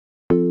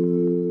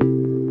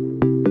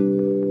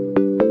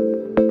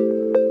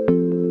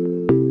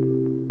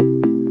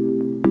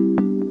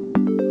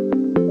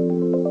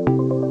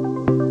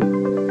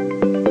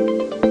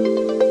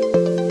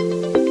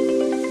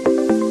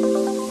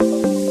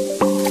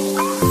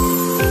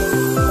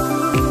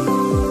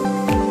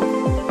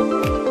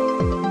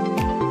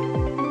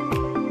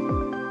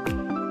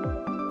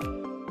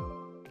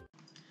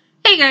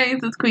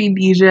it's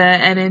Queendija,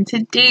 and in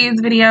today's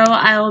video,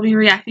 I will be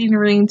reacting and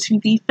reading to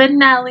the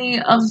finale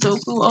of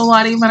Zoku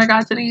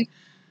Owarimimonogatari.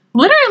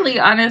 Literally,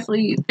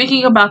 honestly,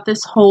 thinking about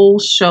this whole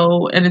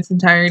show in its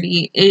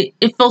entirety,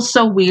 it feels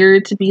so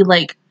weird to be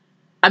like,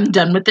 I'm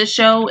done with this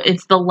show.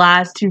 It's the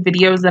last two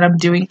videos that I'm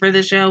doing for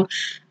the show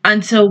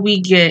until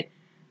we get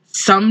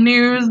some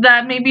news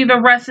that maybe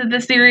the rest of the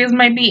series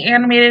might be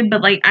animated,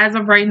 but like as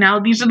of right now,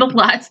 these are the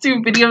last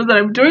two videos that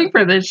I'm doing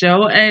for this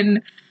show,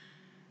 and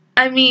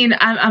I mean,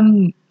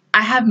 I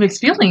have mixed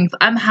feelings.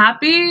 I'm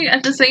happy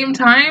at the same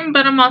time,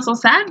 but I'm also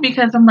sad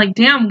because I'm like,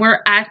 damn,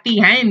 we're at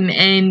the end,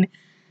 and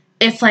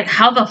it's like,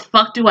 how the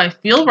fuck do I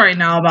feel right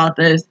now about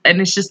this? And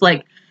it's just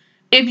like,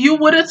 if you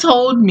would have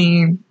told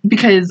me,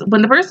 because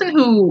when the person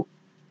who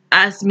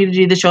asked me to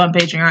do the show on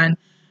Patreon,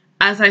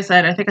 as I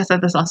said, I think I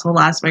said this also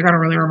last week, I don't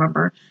really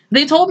remember,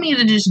 they told me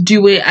to just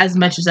do it as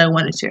much as I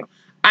wanted to.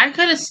 I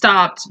could have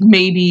stopped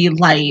maybe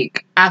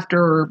like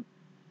after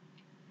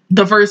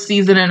the first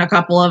season and a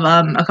couple of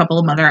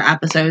other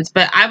episodes,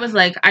 but I was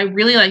like, I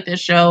really like this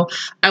show.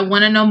 I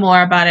want to know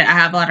more about it. I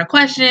have a lot of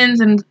questions,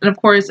 and of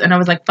course, and I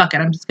was like, fuck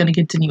it, I'm just gonna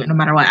continue it no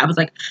matter what. I was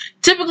like,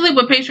 typically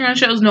with Patreon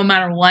shows, no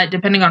matter what,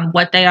 depending on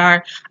what they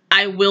are,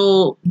 I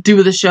will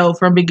do the show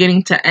from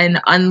beginning to end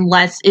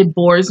unless it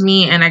bores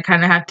me and I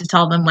kind of have to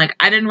tell them like,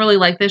 I didn't really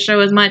like this show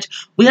as much.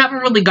 We haven't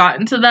really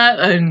gotten to that,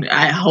 and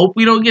I hope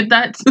we don't get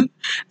that to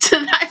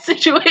that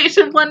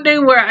situation one day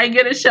where I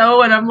get a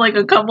show and I'm like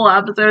a couple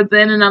episodes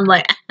in and I'm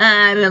like,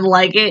 I didn't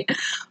like it.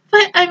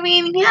 But I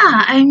mean,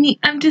 yeah,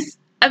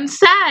 I'm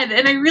sad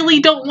and I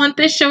really don't want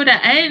this show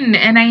to end,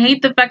 and I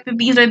hate the fact that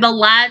these are the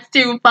last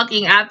two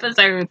fucking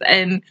episodes,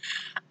 and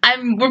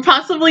we're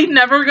possibly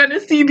never gonna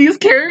see these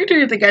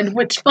characters again,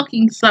 which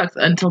fucking sucks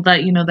until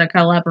that, you know, that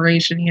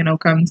collaboration, you know,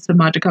 comes to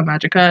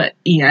Magica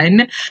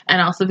EN.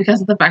 And also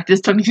because of the fact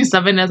is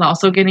 22/7 is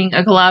also getting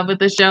a collab with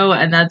the show,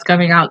 and that's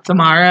coming out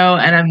tomorrow,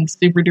 and I'm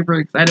super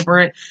duper excited for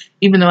it,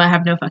 even though I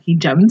have no fucking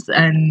gems,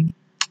 and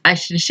I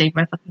should shave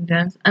my fucking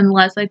gems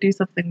unless I do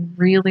something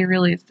really,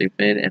 really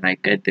stupid, and I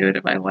could do it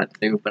if I want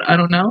to, but I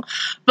don't know.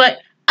 But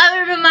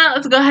other than that,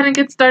 let's go ahead and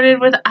get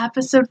started with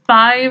episode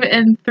 5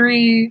 in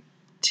 3,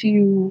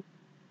 2,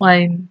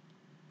 1,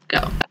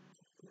 go.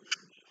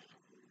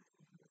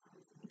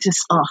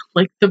 Just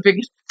like the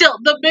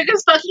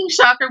biggest fucking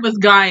shocker was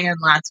Guyan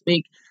last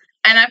week,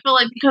 and I feel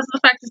like because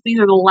of the fact that these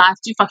are the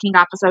last two fucking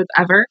episodes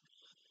ever,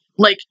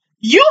 like,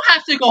 you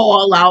have to go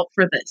all out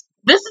for this.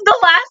 This is the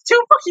last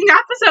two fucking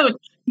episodes.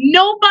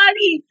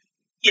 Nobody,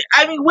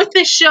 I mean, with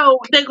this show,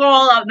 they go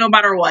all out no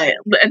matter what,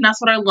 and that's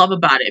what I love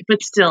about it.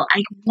 But still,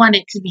 I want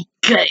it to be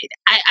good.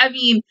 I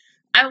mean,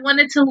 I want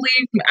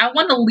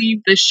to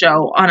leave the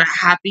show on a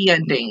happy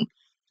ending,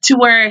 to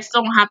where I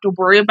still don't have to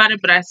worry about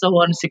it, but I still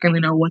want to secretly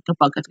know what the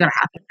fuck is gonna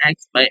happen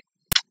next. But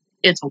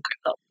it's okay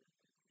though.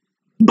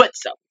 But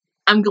still,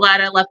 I'm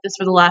glad I left this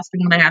for the last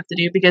thing that I have to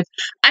do, because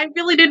I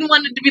really didn't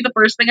want it to be the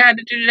first thing I had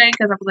to do today,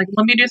 because I was like,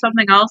 let me do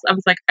something else. I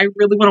was like, I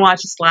really want to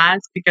watch this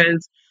last,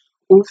 because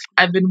oof,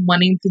 I've been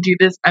wanting to do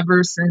this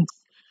ever since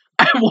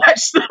I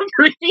watched the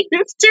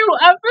previous two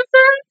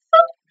episodes.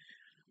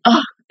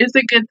 It's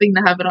a good thing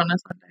to have it on a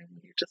Sunday when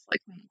you're just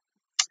like,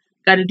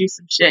 gotta do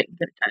some shit and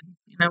get it done,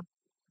 you know?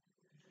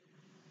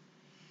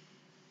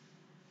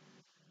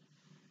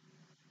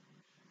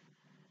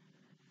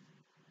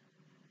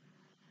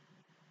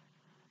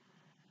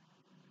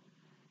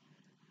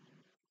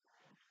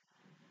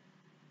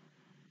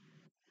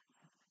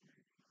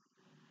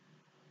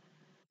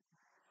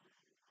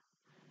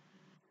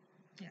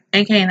 Yeah.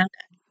 Okay, now.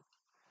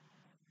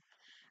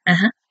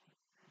 Uh-huh.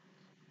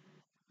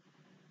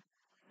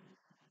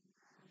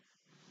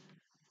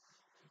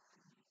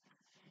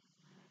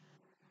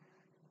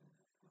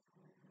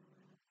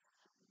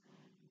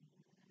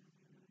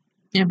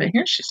 Yeah, but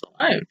here she's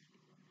alive.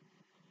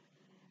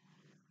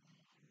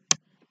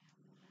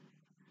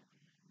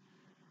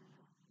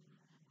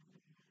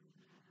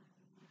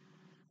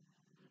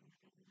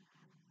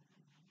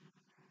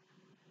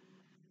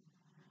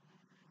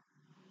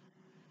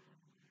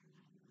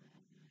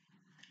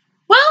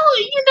 Well,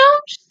 you know,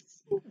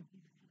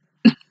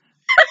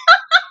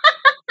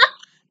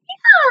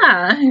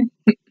 yeah.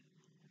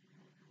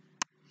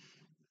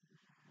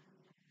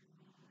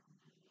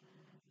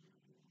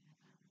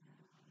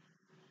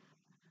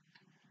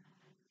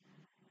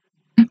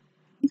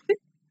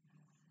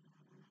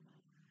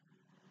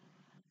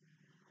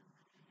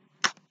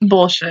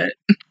 Bullshit.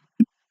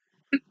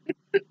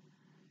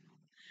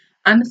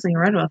 Honestly,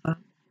 you're right about that.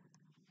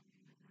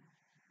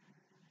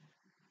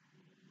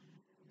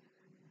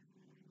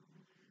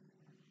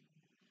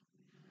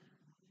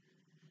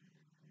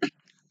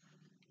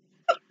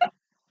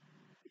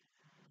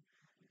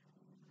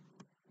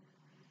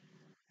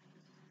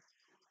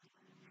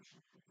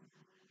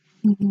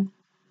 Mm-hmm.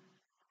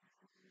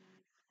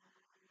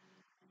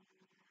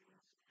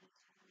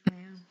 Yeah.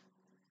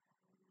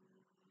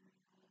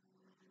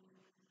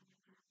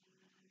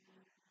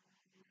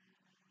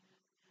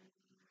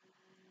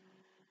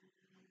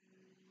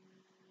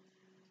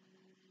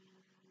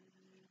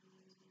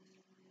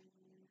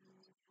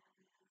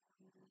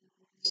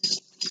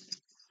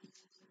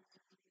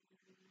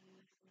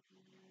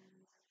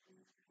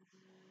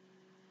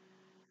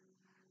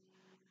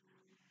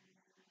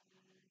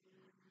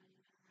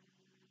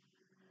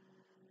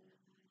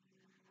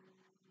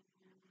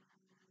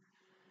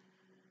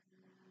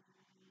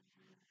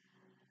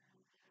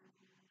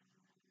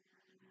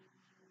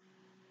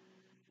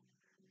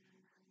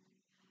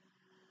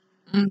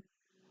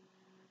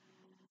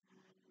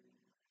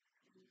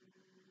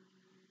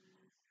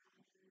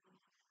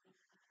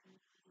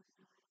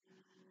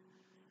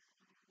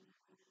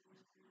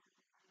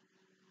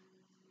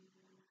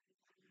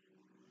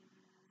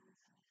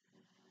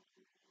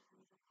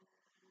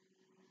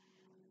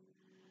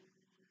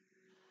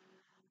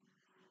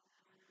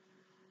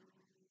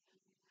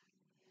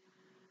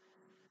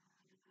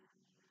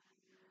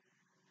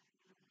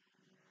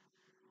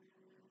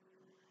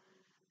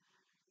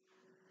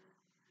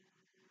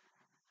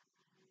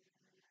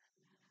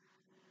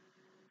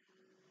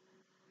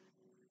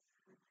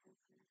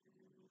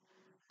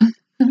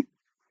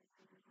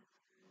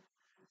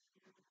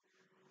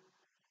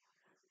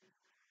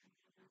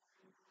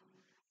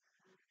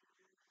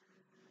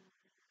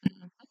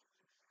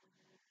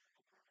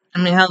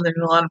 I mean, hell, there's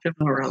a lot of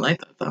people who are like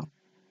that, though.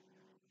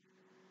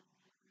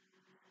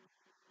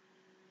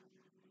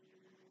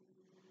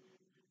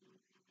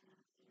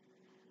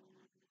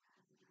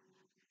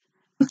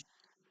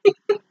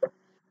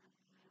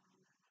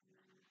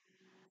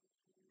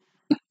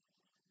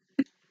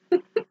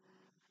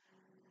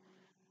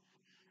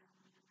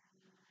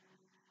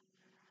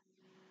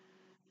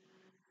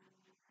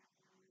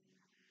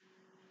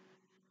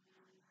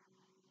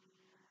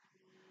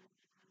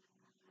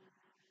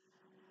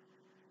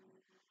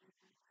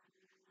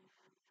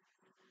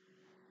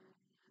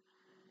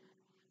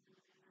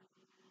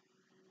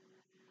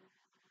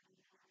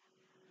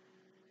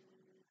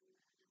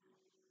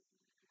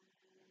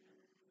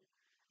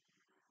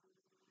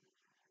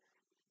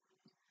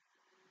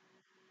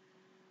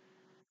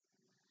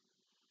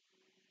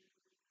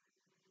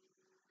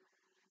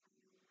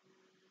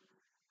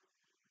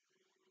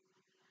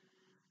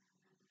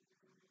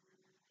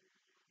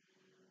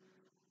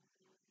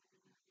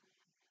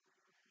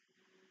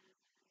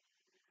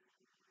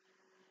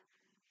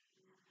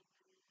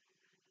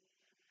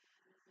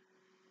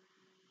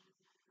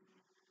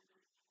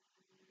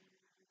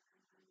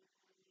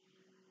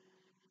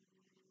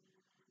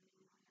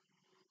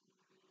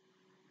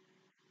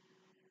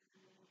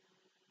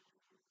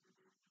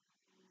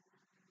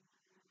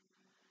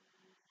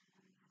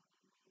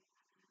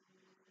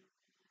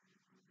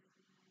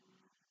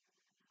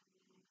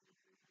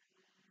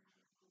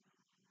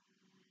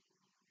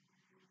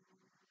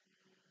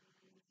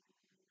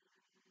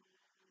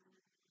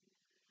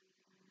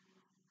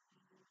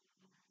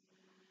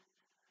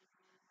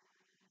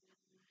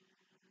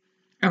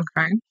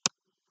 Okay.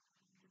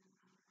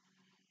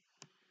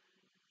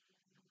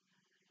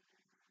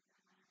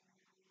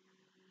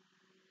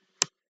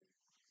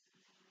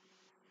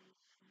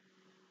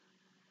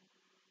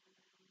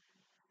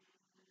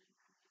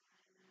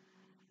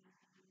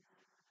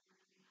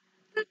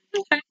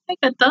 Okay, I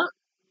get that.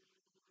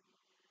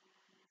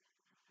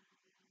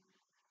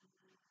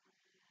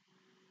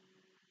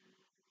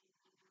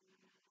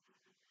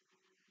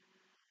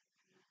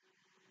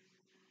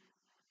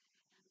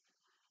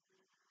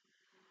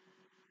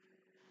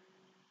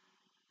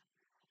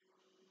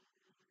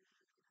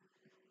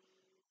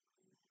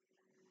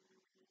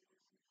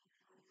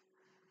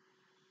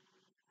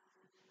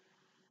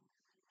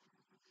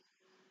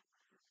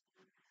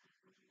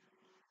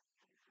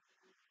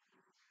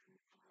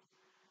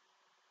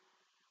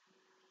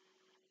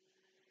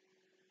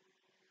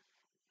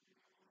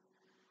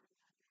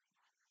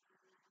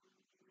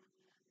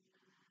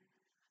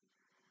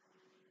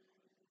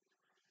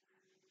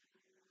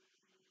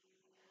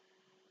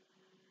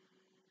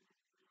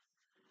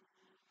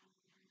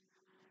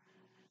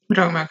 We're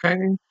talking about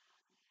crazy.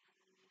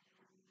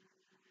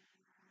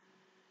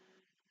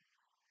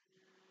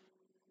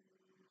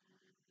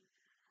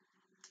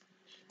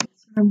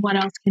 And what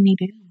else can he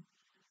do?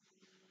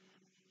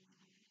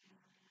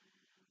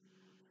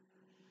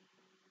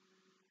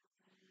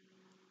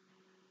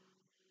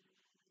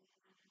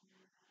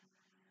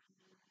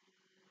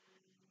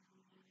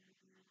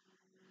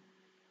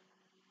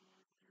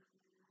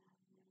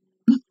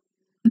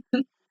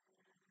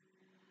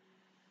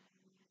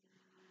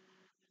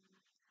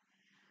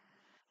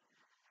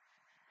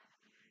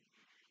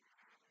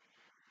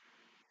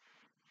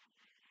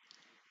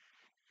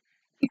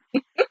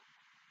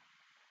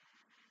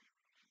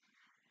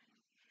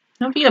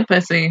 Don't be a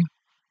pussy.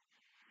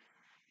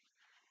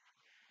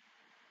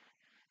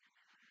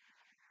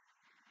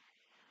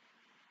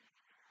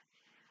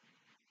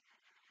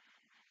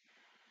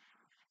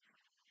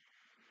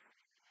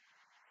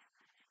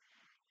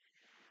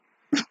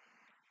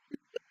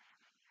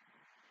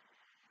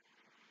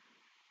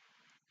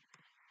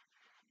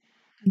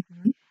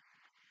 Mhm.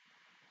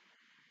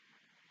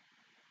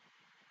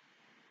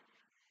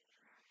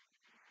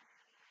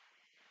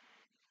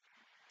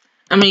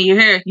 I mean, you're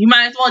here. You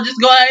might as well just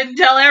go ahead and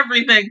tell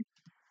everything.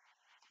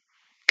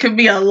 Could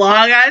be a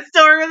long ass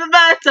story in the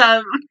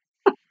bathtub.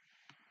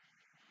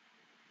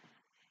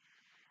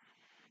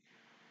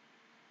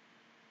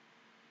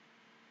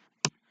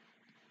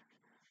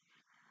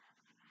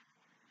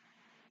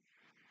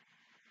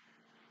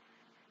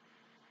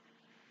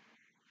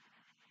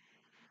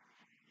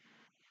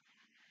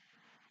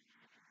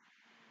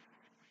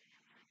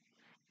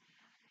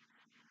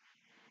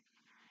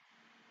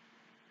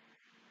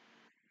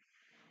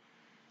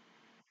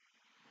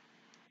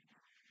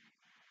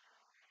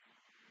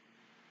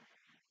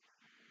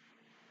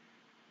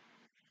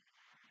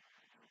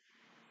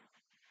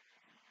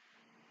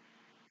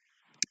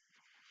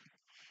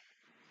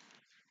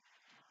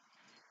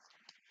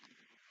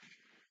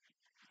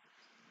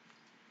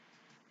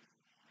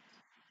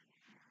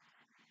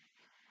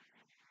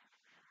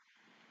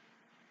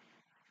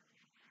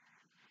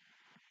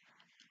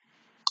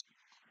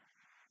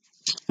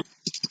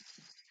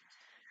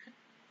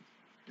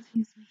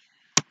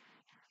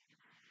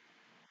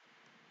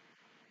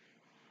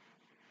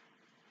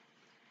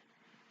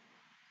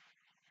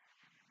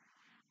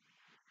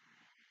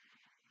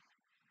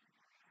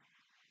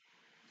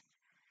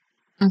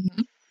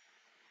 Mm-hmm.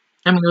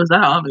 I mean, it was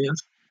that obvious.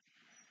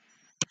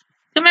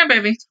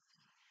 baby.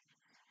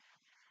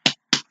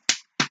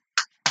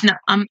 No,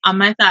 on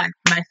my thigh.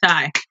 My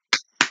thigh.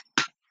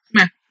 Come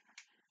here.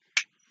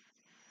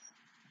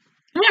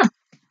 Come here.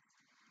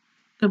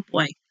 Good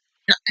boy.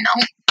 No.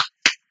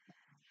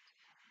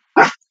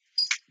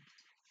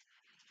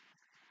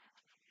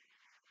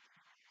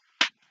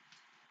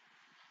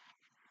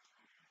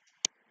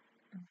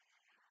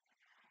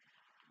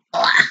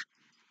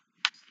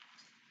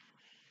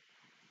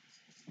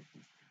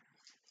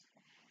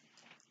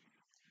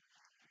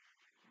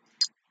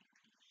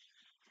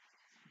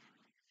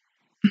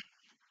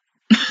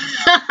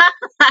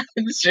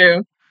 It's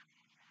true.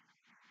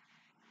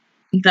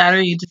 That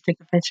or you just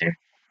take a picture.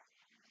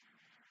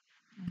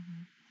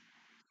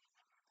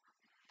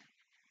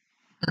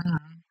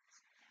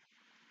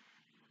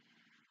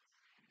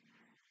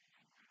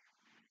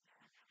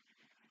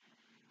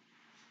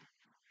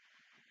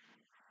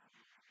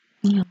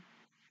 Yeah.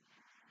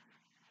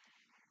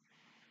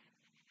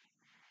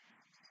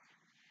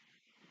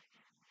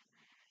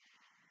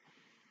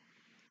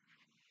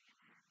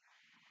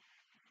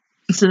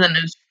 So then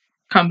if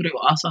company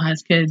also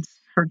has kids,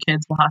 her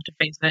kids will have to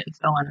face it and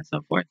so on and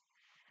so forth.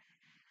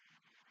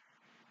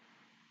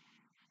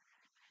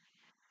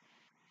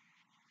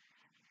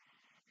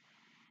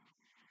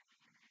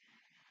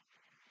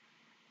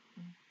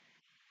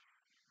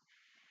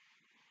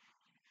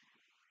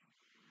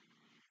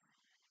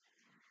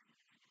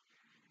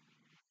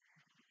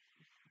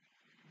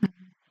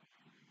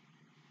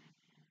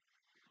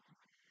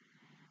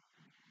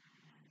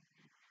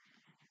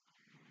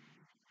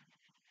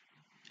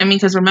 I mean,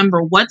 because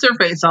remember, what's her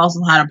face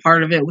also had a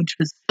part of it, which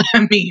was,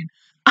 I mean,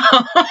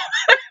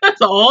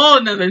 that's a whole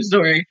another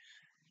story.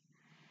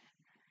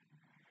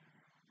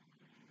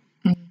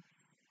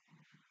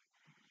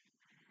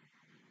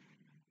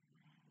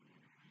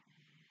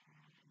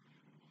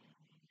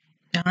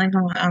 Yeah, I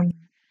know. I'm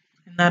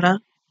looking that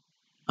up.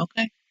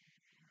 Okay.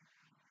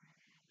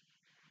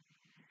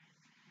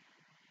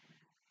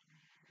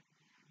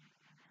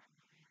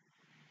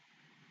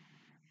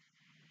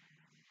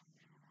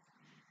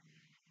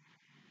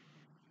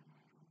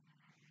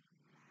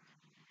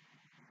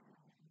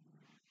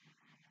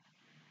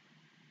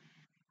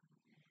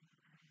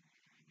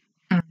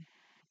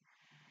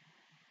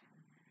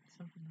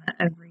 Something that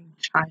every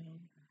child,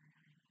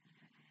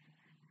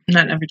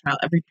 not every child,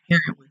 every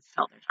parent would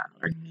tell their child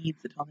or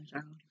needs to tell their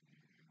child.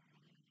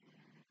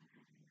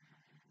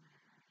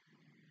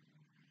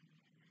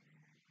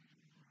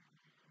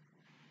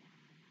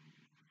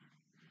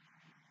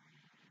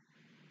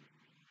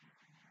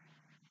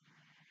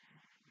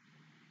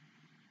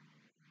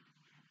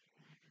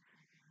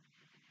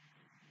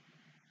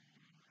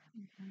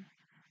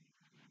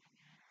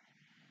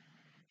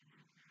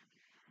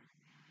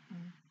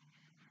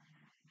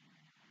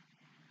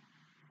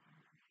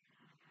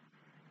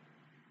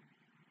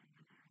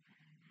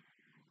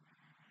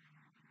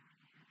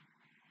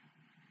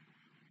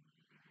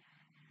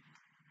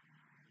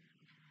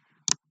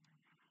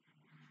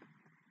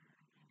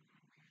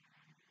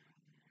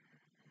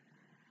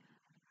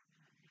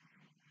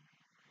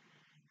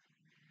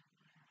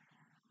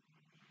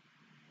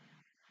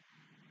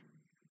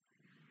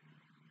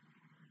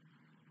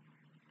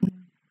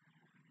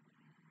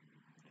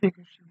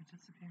 Figured she would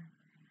disappear.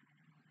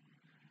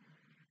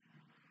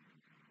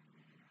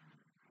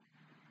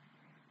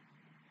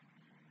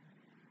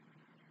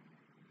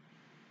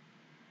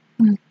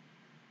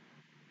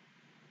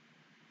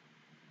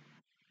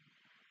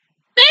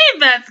 Hey,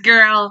 Beth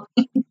girl.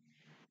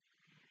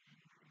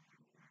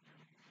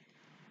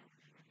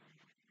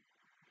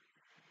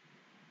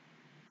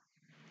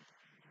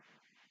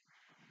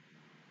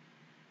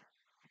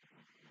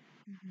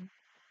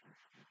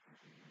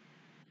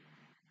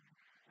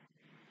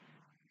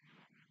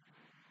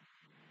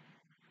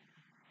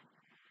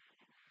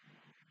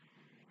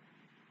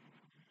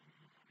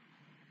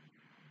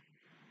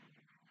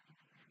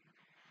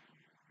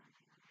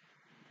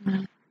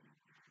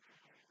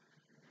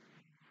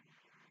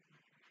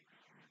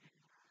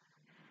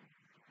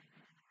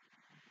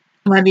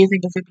 Why do you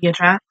think it could be a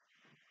trap?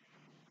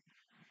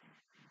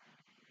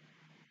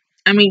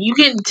 I mean, you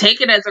can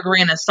take it as a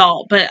grain of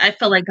salt, but I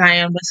feel like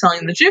Diane was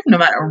telling the truth no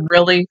matter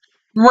really,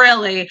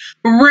 really,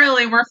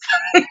 really, we're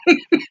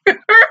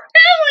really.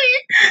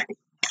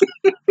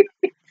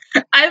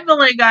 I feel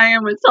like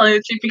Diane was telling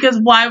the truth because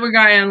why would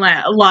Diane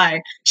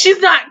lie? She's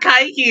not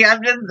Kaiki,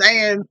 I'm just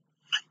saying.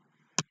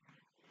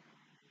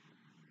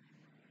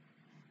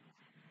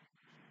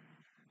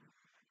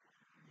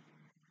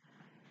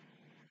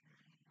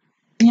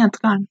 Yeah, it's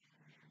gone.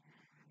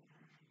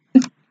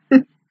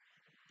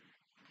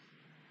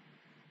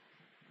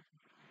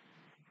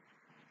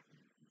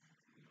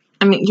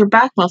 I mean, your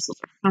back muscles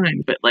are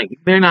fine, but like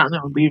they're not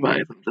no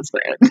Levi's. I'm just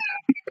saying.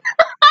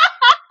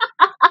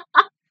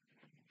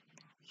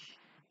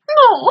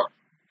 No.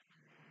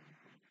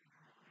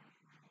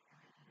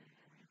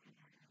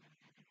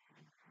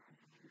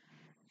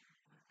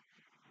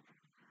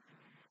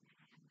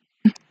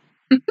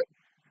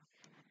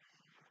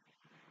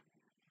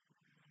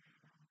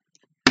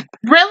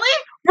 Really?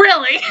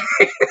 Really?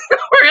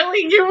 Really?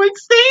 You would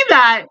say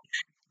that.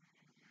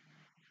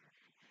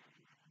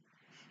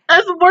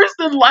 That's worse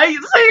than Light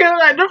saying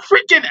that to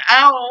freaking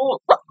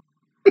out.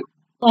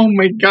 Oh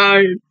my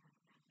god.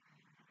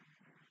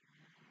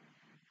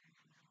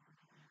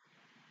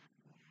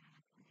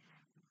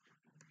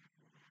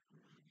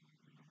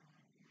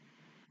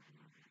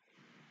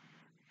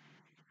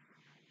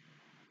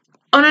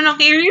 Oh no,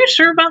 are you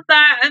sure about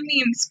that? I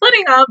mean,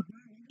 splitting up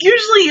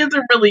usually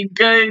isn't really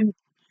good.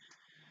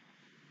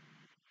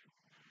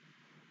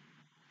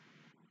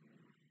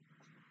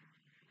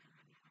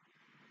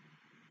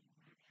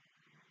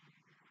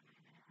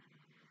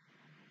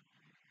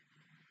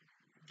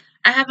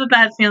 I have a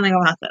bad feeling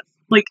about this.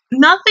 Like,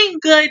 nothing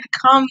good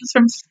comes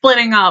from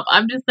splitting up.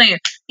 I'm just saying.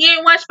 You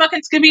ain't watched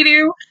fucking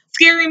Scooby-Doo,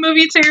 Scary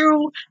Movie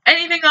 2,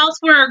 anything else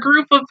where a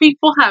group of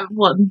people have,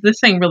 well,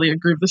 this ain't really a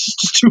group, this is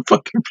just two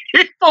fucking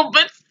people,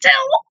 but still.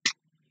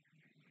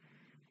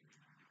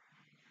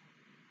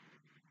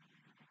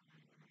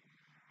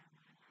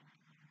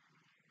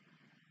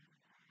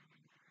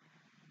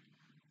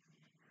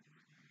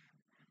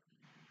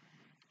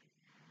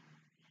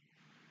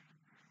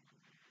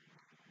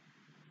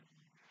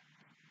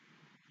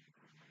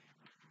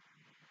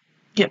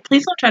 Yeah,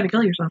 please don't try to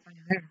kill yourself when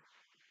you're there.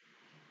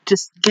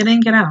 Just get in,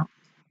 get out.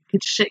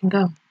 Get your shit and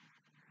go.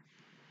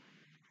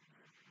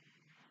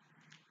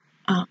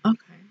 Oh, okay.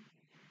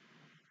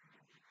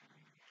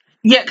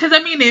 Yeah, because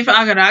I mean, if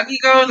Agaraki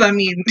goes, I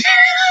mean...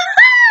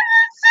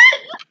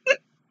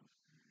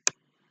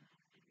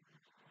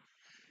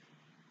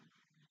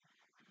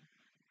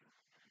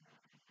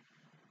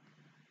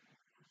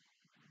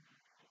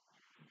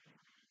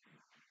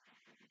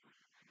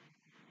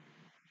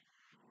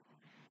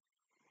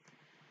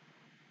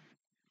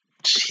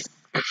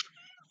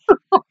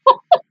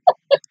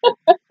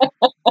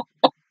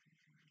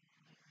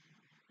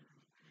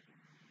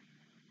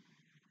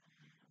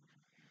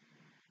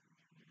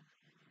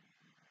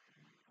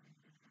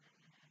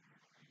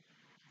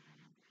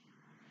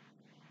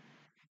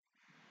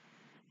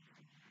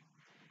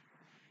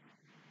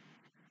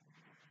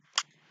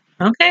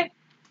 Okay.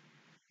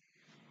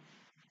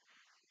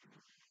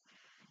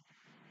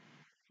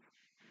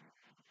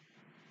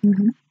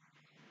 Mm-hmm.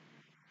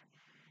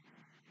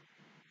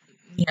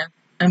 Yeah,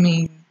 I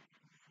mean...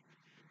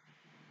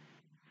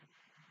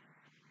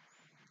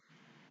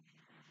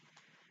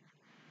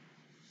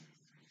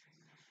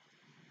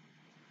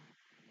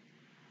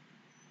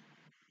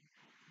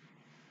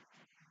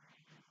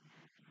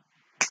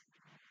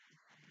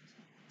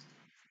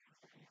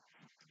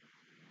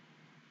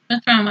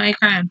 What's wrong? Why are you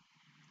crying?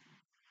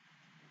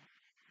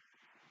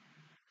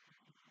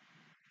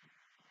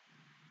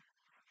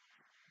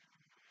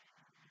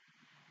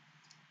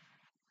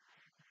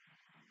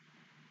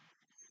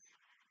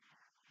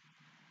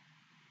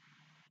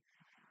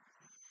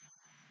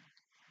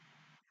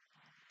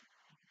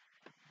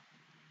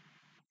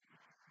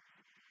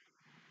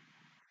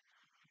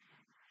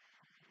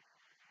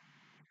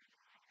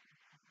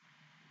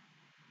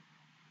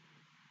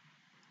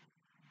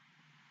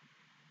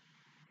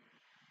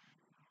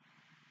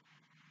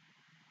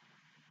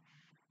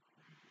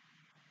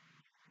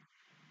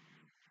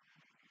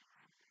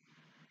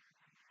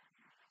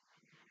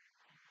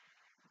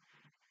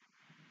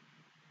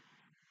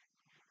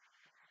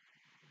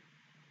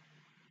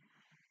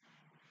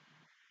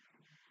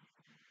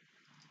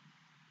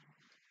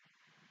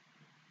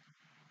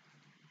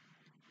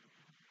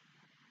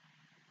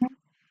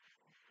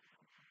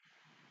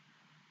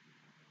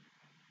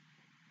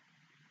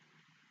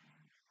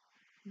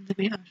 Did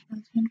we have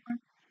Sean's uniform?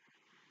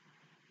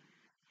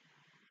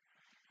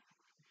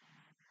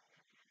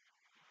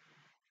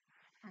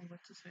 Or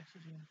what's his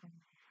face's uniform?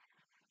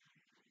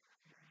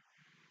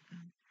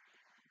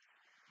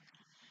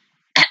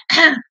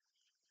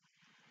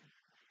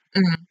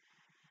 Mm-hmm.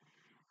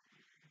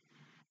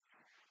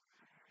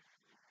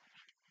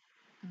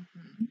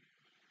 Mm-hmm.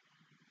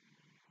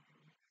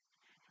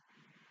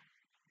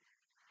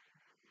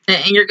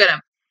 And you're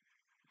gonna...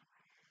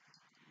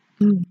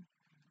 Mm.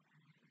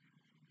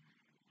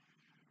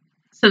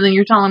 So then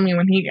you're telling me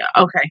when he...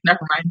 Okay, never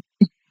mind.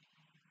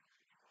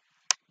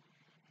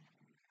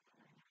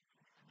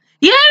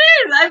 Yeah,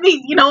 it is! I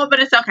mean, you know what,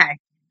 but it's okay.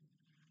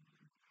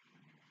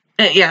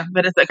 Yeah,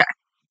 but it's okay.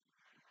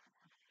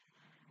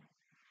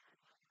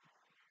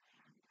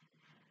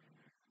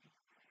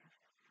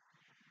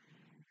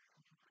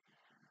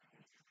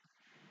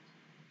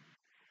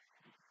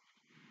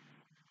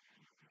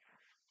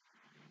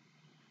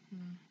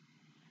 Mm.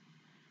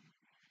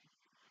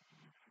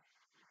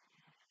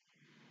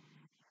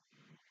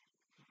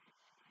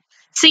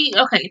 See,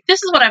 okay,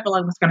 this is what I feel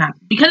like was gonna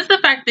happen. Because of the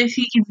fact that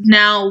he's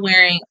now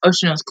wearing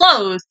Oshino's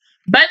clothes,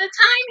 by the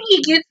time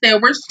he gets there,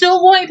 we're still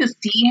going to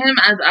see him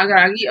as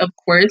Agaragi, of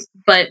course,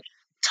 but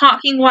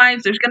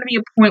talking-wise, there's gonna be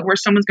a point where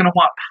someone's gonna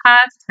walk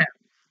past him,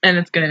 and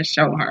it's gonna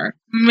show her.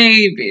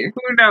 Maybe.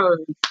 Who knows?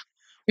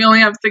 We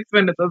only have 6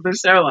 minutes of the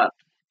show left.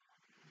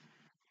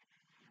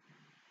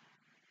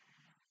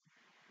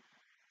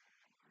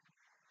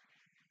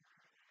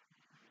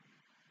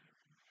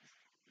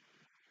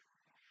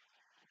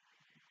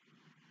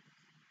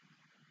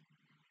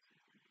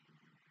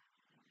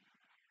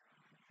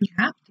 You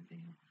have to be.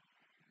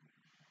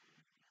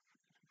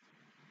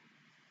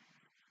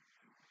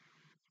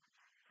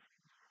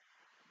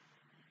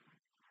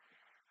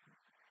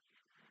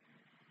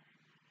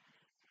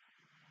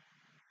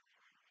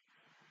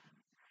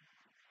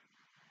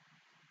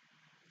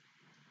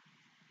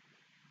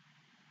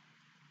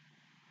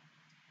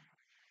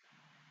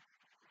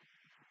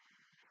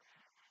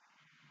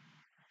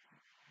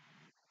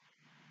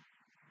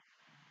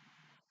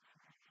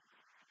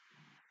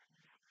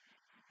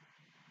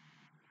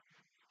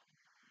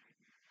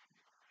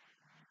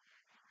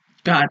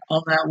 God,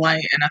 all that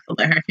white, and I feel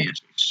like her can't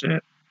see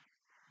shit.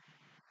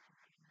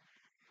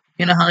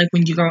 You know how like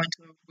when you go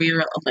into a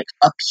weird, like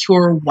a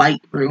pure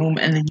white room,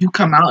 and then you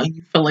come out and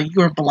you feel like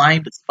you're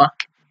blind as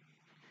fuck.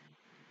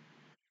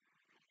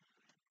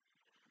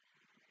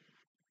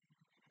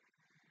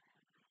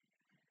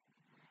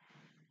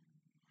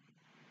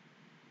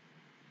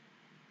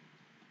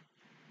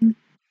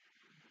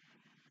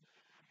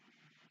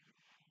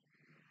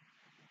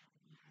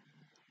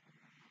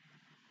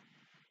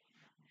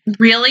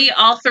 Really,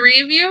 all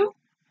three of you?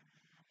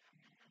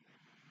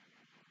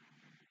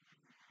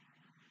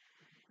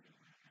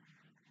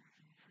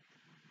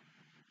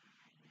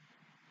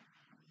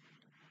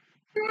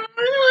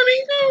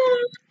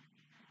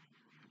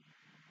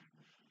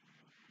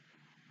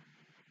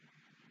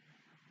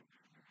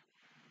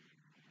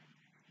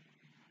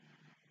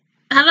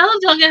 How the hell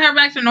did y'all get her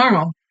back to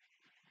normal?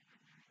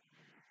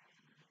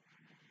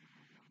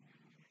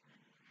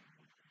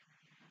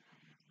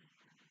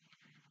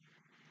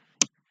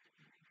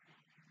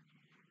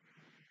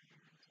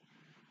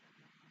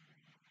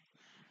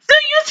 So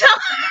you tell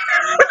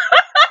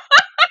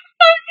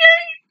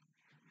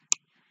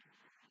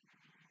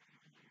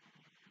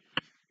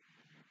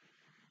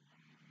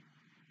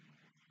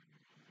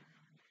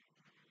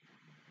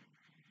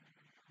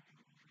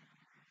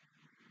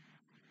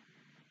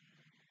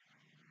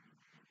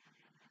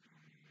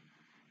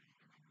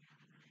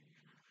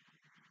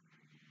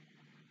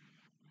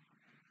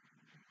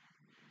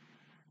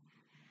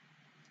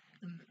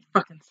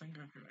fucking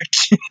singer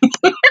correction.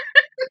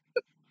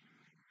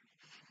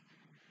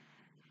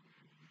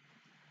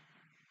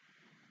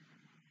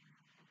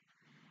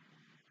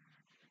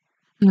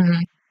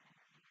 Mm.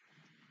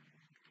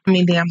 I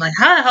mean, damn, like,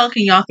 how the hell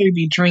can y'all three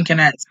be drinking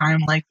at a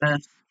time like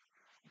this?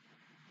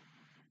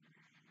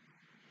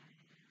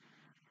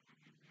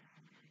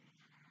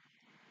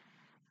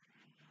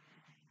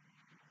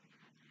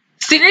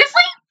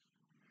 Seriously?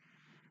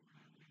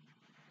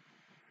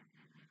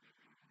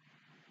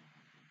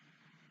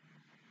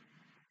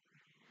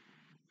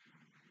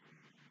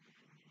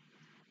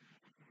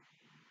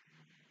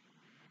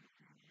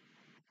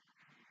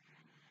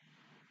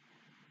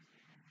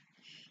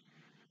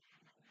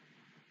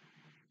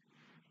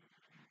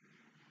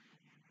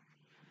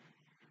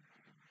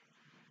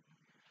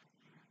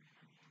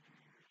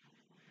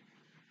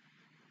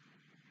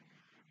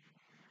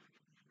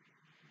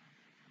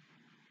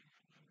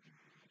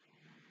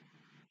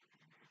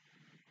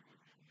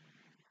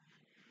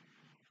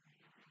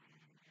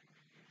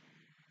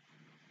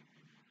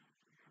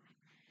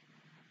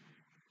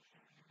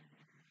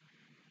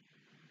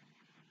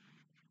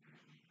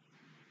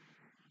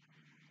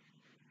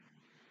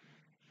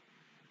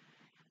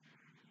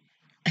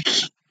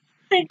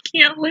 I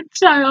can't with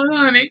child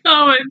honey.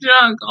 Oh, I'm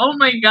drunk. Oh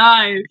my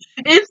god.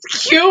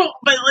 It's cute,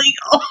 but like,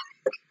 oh.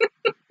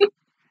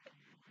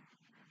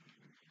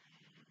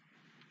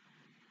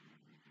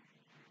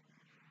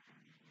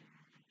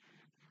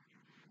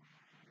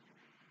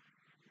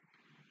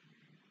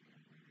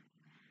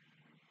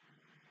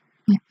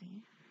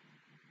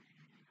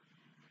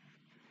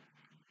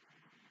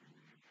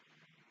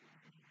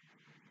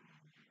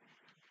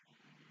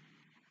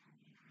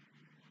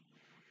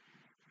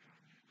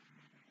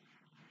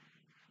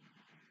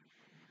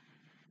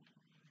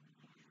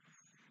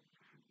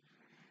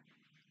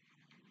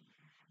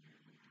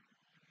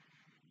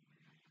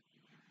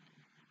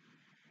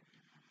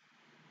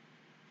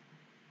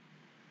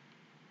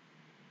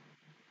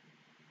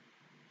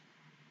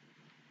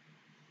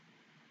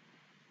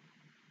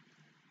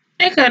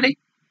 Hey, Cuddy.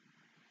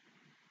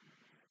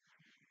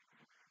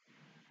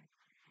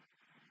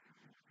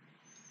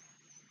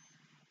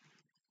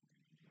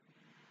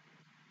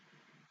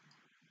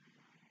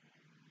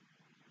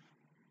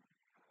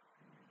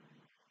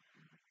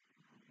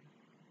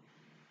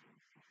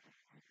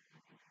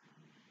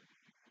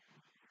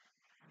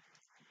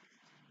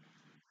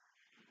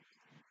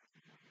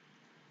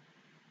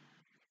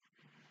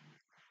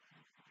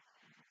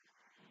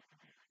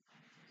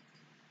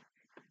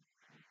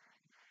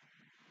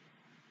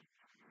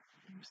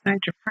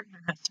 Besides, your partner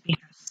has to be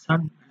her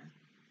son.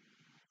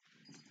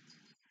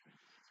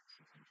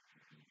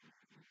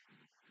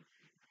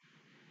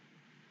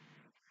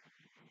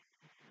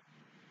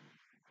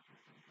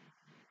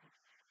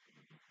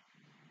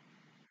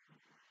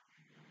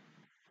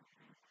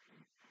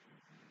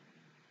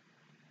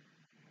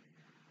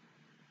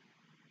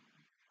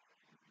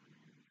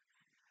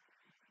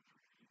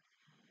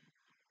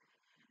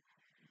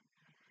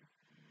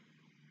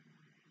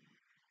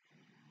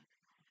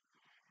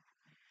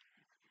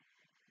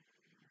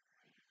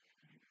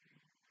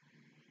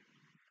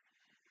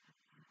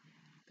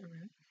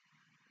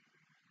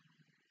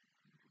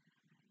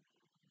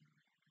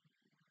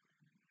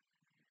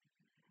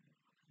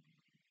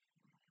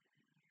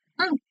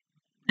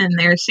 And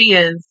there she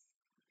is.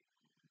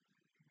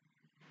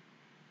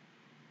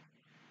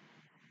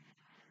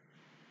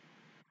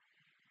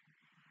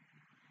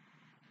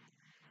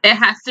 It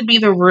has to be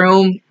the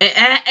room. It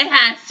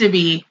has to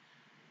be.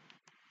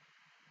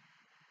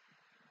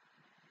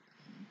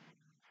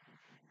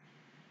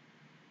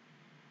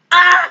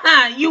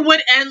 Ah, you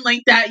would end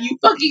like that, you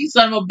fucking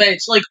son of a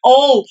bitch. Like,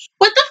 oh,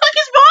 what the fuck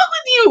is wrong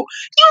with you?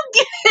 You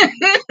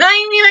get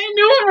I mean, I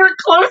knew we were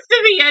close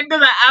to the end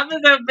of the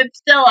episode, but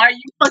still, are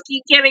you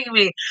fucking kidding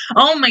me?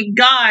 Oh my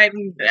god.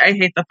 I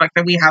hate the fact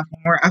that we have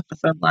one more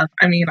episode left.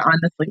 I mean,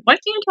 honestly, why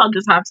can't y'all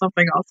just have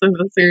something else in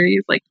the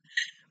series? Like,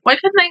 why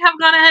couldn't they have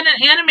gone ahead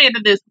and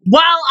animated this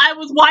while I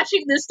was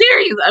watching this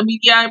series? I mean,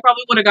 yeah, I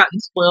probably would have gotten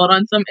spoiled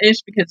on some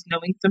ish because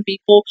knowing some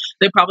people,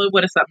 they probably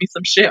would have sent me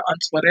some shit on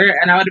Twitter,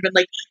 and I would have been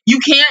like, "You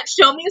can't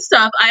show me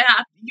stuff.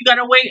 You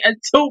gotta wait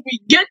until we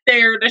get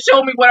there to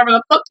show me whatever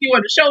the fuck you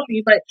want to show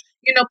me." But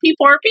you know,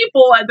 people are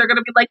people, and they're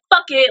gonna be like,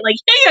 "Fuck it, like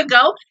here you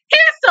go.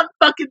 Here's some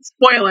fucking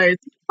spoilers."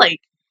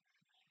 Like,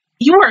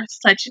 you are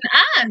such an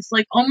ass.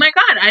 Like, oh my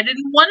god, I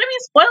didn't want to be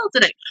spoiled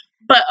today.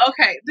 But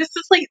okay, this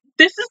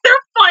is their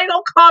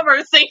final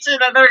conversation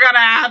that they're gonna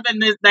have in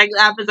this next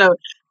episode.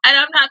 And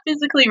I'm not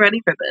physically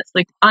ready for this.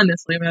 Like,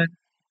 honestly, man.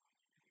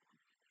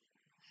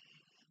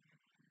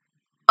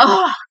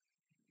 Oh,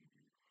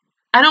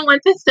 I don't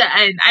want this to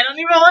end. I don't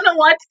even want to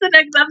watch the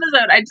next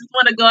episode. I just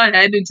want to go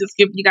ahead and just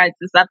give you guys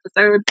this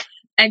episode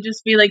and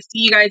just be like, see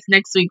you guys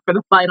next week for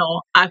the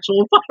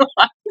actual final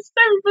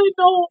episode. I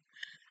don't.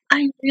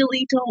 I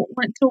really don't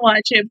want to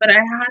watch it, but I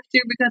have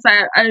to because I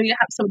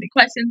have so many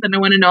questions and I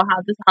want to know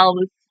how this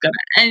is going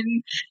to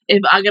end.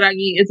 If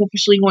Agaragi is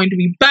officially going to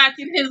be back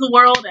in his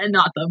world and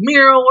not the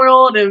mirror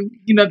world, if,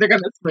 you know, they're going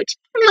to switch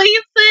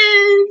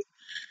places.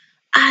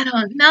 I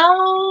don't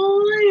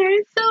know.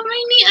 There's so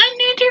many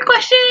unanswered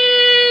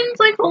questions.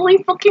 Like, holy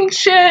fucking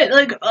shit.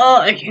 Like, oh,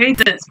 I hate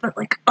this. But,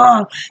 like,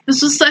 oh,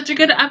 this was such a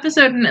good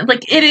episode. And,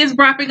 like, it is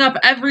wrapping up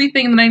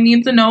everything that I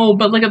need to know.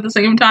 But, like, at the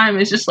same time,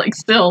 it's just, like,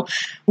 still,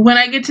 when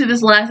I get to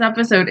this last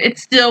episode,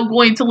 it's still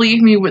going to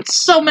leave me with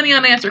so many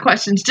unanswered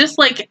questions. Just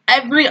like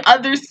every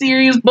other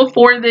series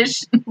before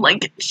this,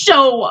 like,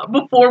 show,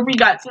 before we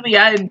got to the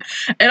end.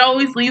 It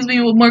always leaves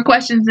me with more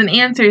questions than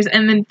answers.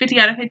 And then 50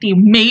 out of 50,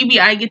 maybe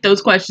I get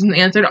those questions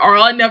answered, or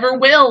I never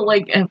will,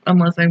 like,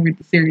 unless I read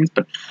the series.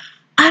 But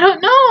I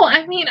don't know.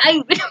 I mean,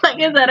 like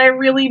I said, I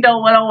really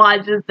don't want to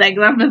watch this next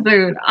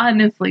episode,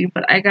 honestly.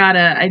 But I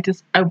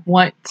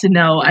want to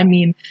know. I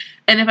mean,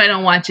 and if I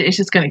don't watch it, it's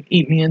just gonna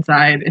eat me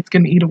inside. It's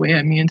gonna eat away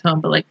at me until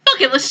I'm like,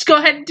 okay, let's just go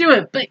ahead and do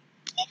it. But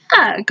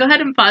yeah, go ahead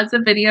and pause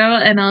the video,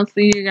 and I'll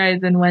see you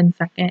guys in 1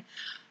 second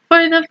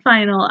for the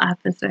final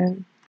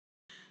episode.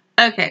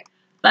 Okay,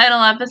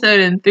 final episode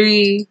in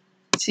 3,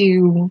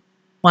 2,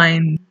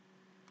 1,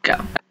 go.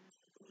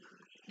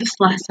 This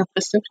last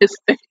episode is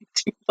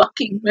 32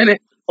 fucking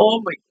minutes.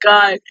 Oh my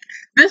god.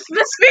 This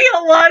must be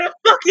a lot of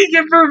fucking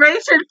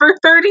information for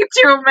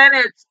 32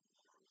 minutes.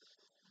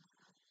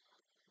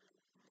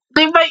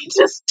 They might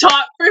just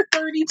talk for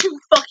 32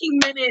 fucking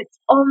minutes.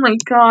 Oh my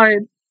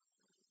god.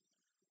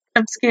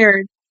 I'm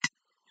scared.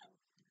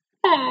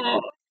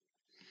 Oh.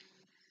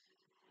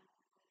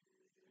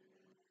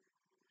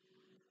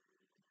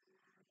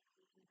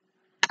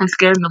 I'm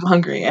scared and I'm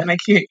hungry and I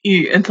can't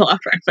eat until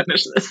after I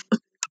finish this.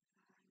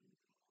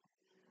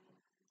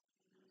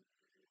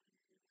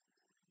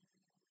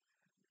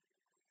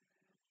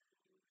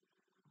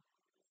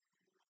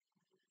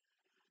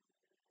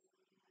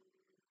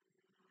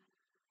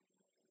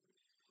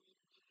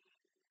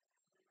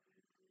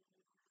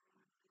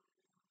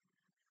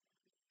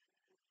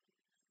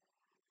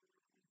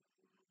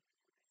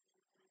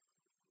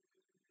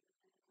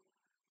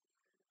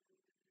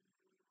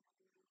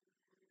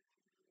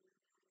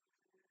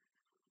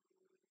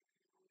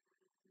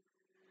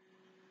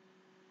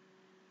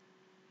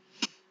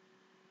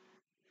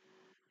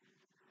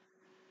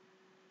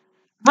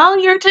 Well,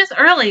 you're just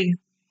early.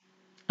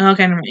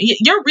 Okay,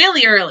 you're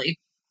really early.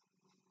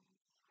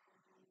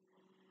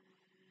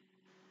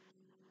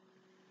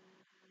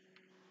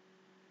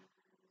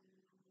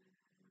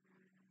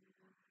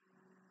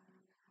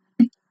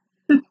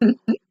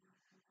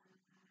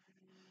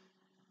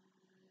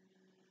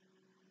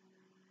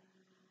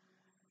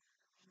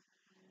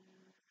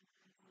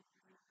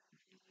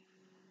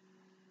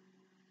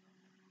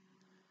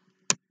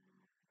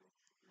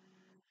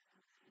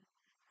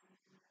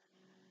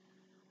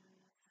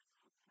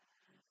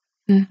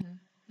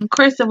 Of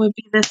course, it would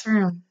be this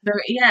room.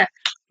 Yeah,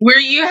 where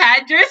you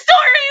had your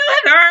story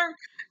with her.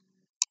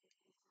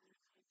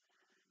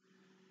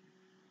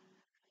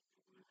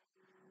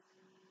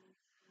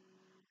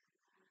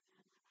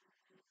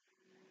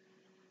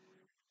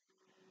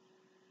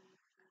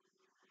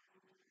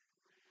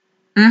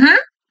 Mhm.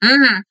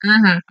 Mhm.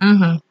 Mhm.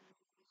 Mhm.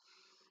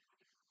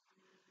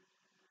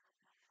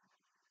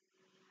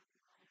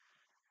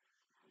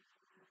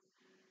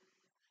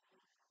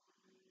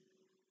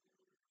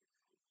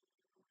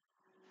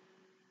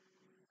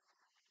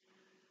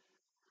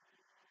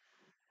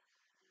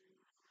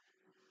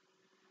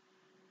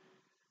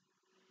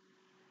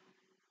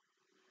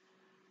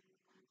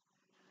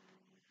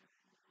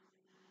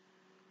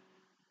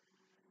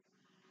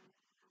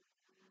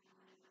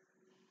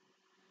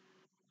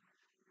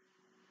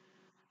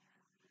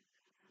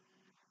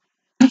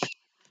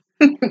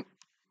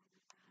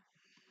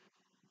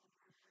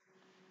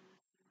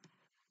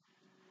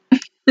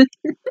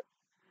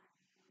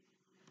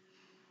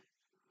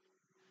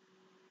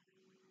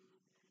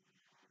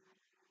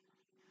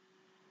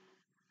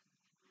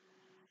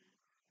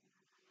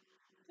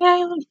 Yeah,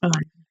 it was fun.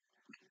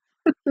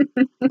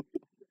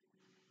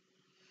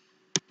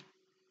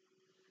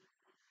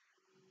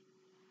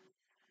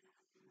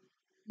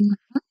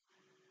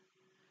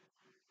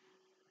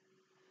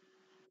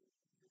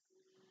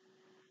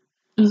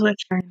 It was like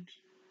strange.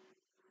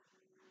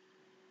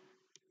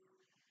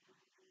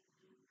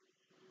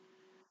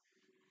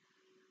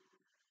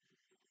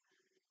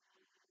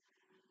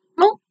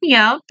 Well,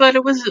 yeah, but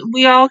it was,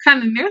 we all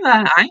kind of knew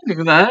that. I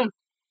knew that.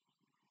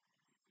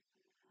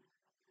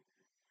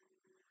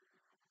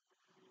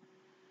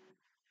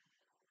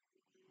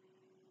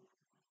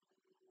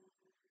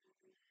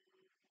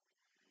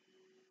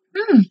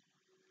 Hmm.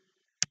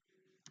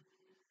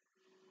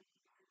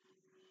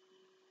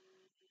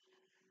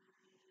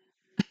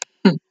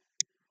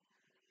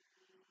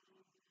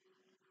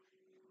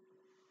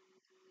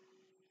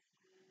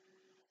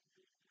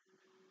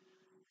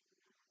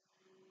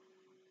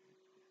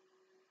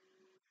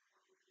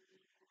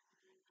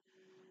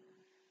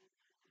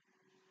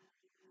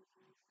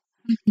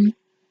 Mhm.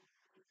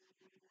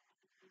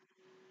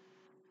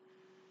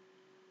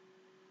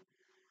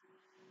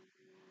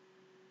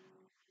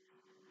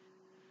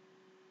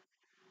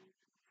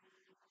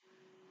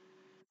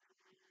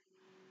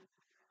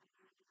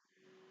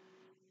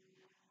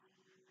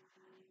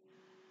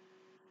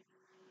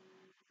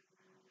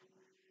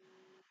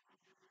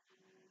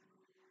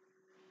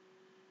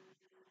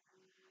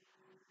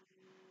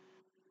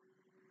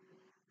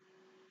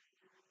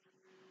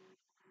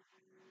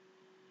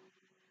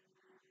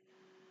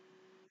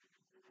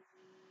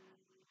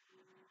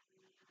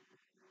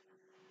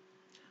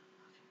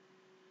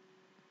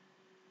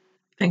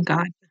 Thank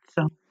God.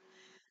 So.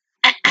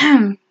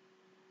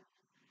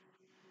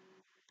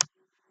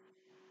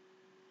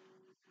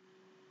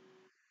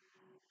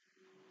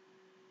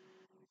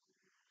 Mhm.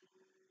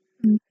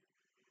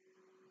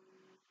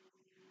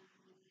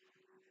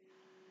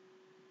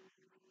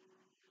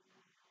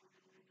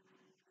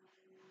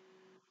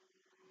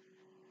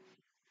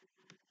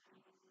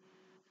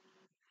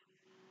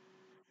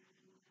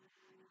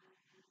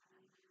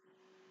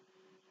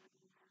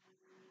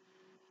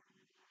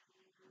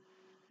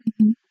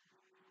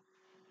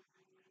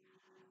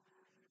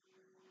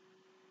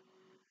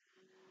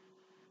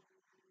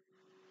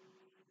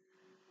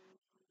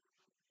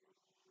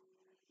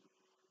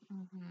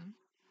 Mhm.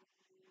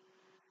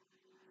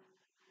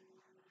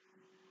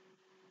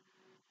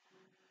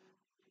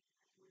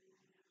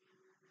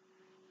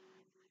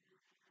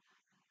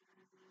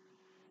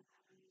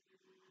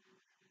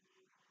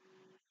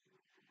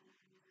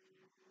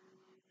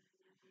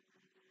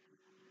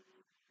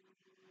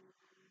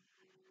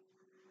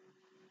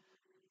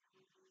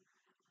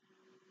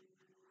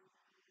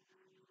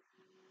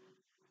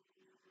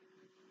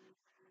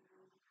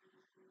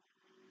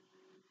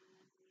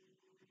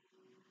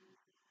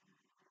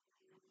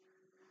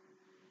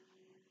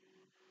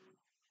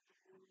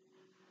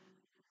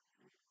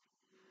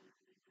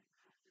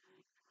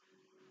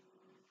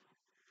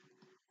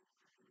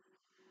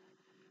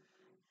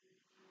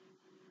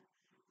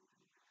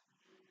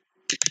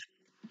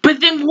 But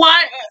then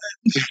why?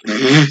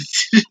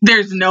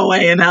 There's no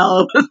way in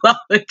hell it was all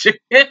a dream.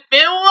 If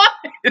it was,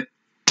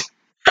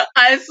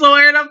 I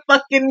swear to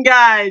fucking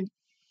God.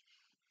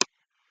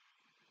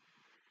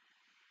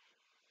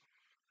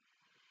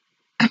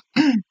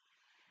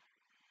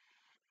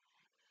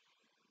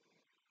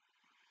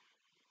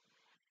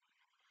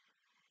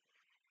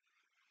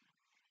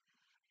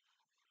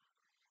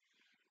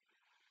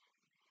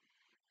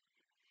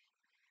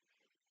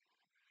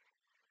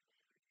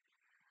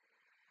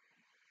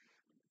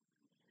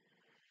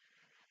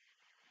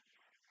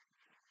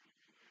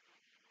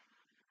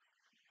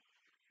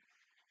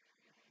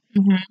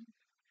 Mhm.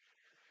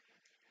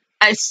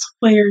 I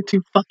swear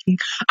to fucking.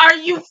 Are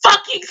you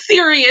fucking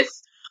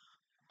serious?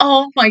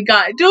 Oh my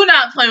God. Do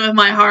not play with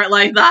my heart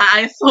like that.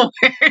 I swear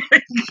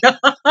to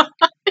God.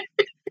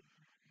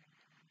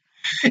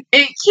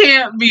 It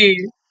can't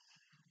be.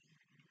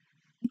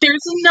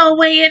 There's no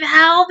way in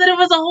hell that it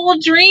was a whole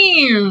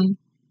dream.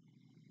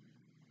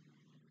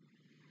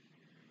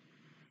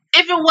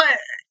 If it was,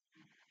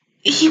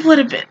 he would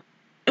have been.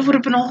 It would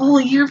have been a whole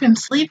year of him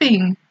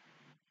sleeping.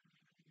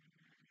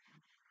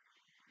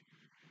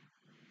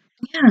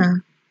 Yeah.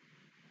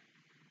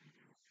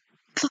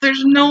 So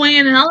there's no way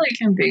in hell it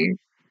can be.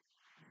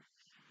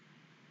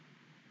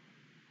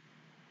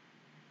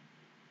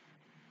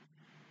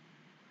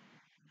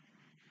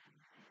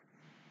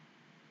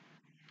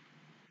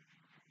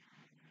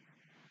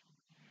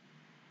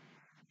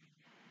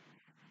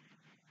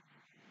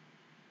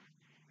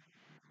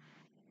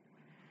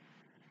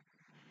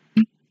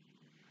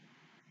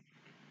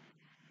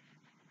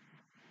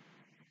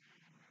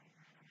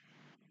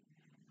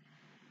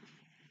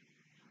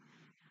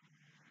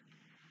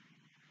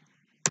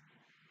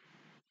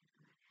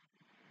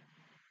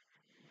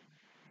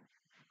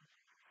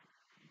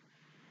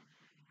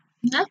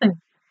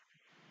 Nothing.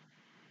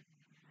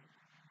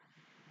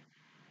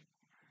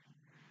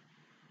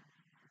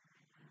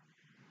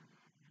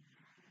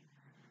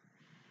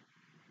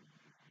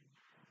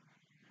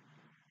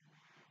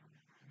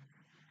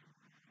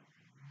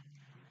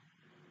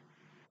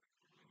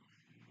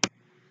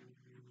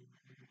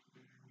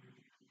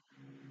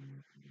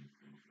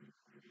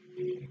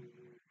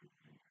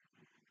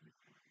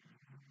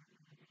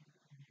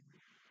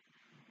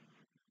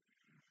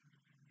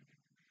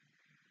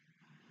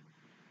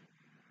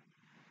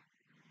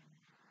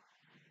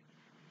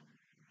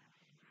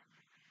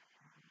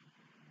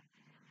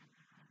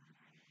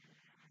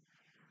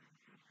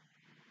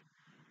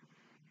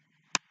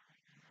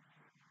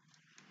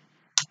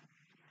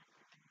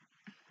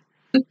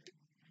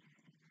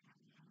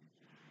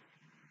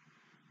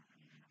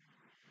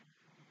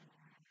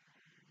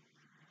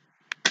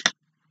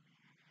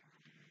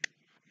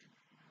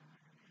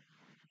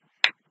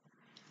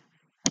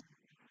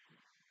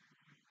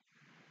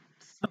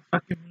 So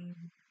fucking mean.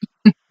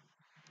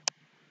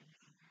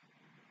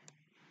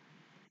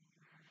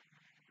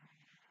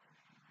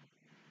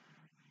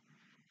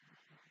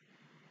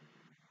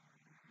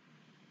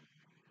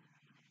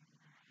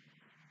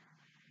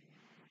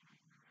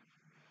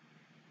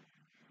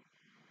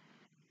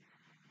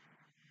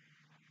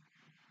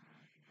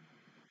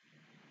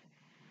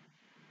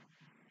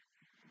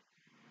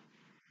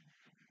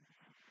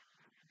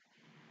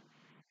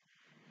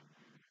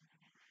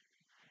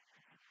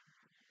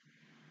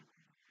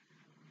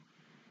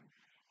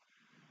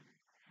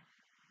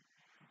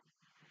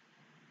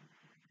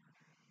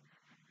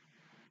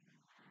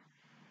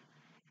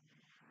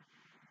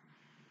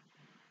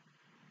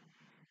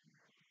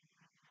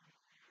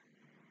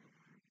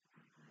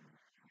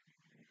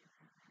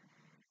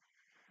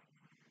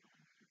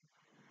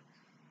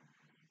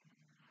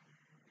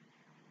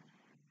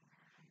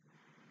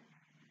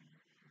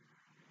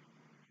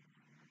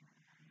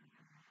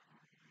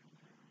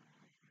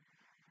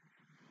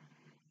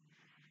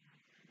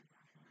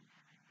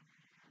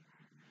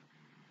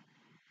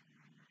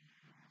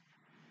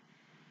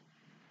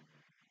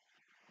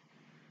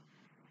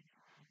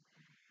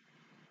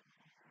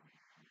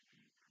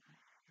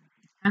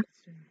 That's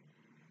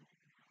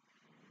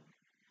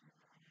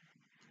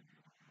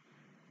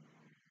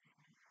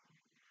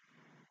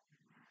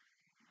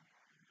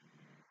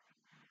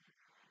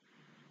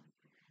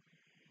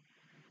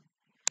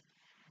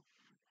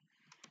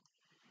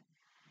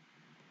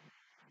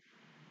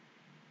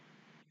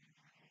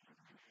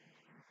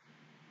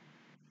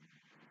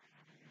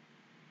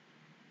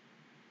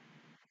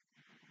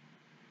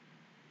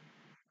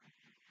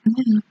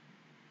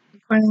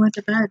before they went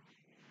to bed.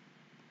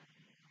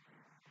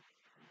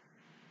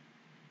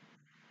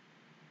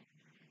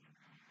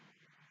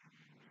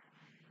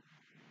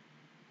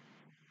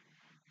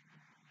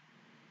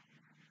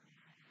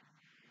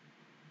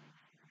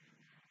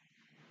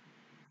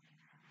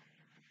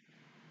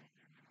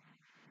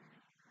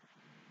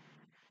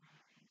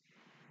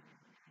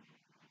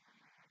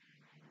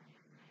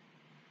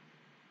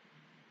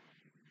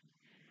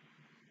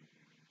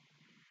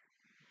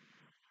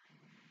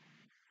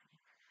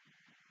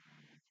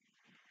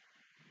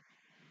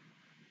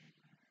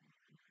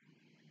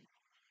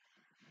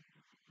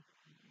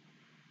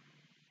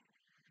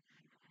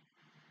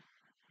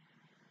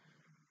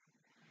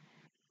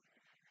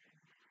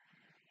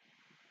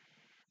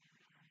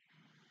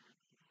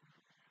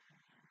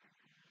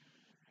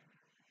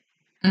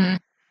 Mm.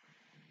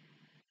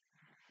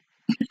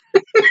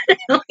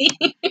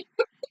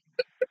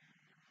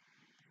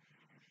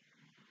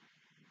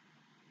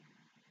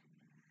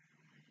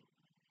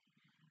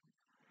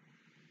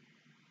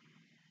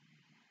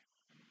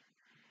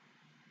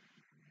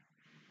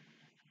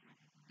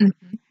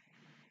 Mhm.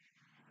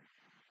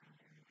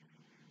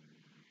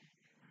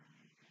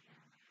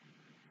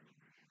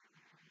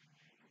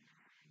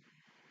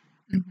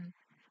 Mhm.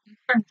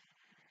 Sure.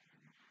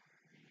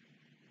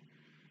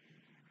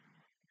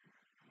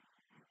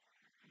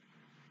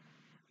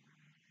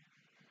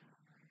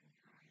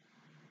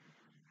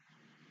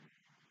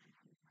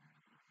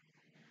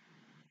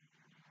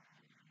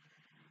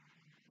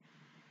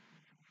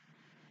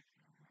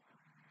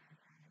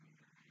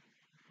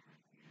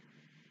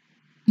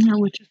 No,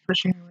 which is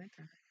pushing her away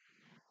from it.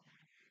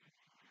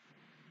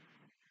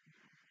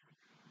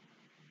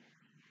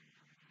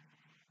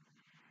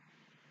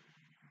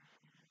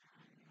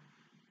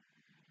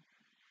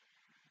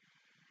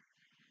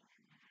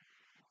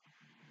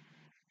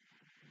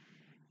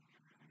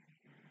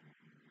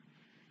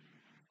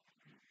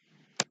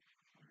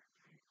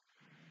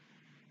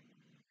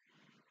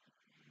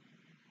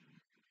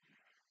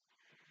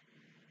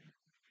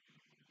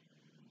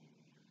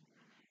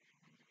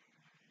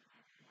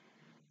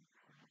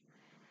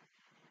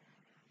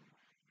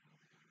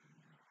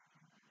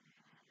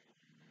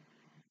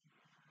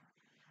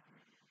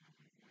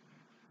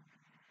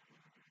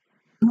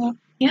 Well,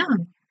 yeah.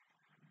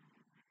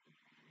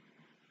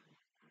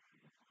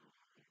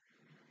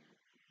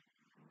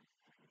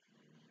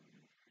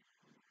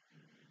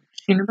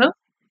 Shinobu?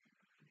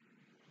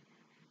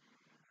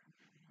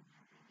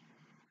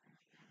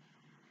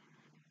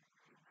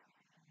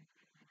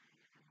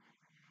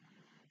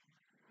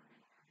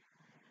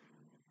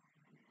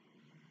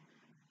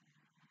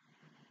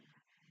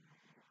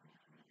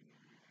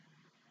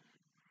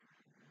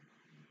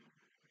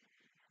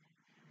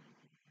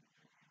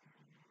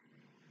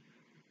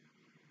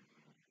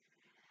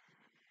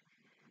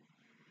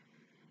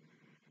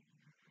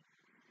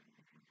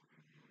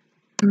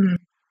 Mm.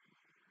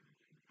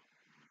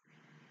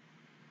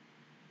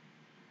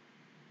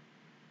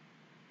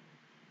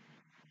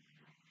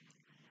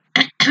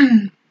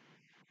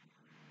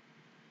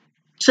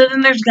 So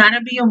then there's got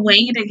to be a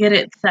way to get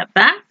it set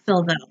back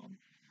still, though.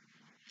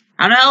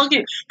 How the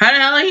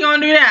hell are you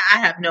gonna do that? I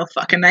have no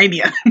fucking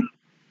idea.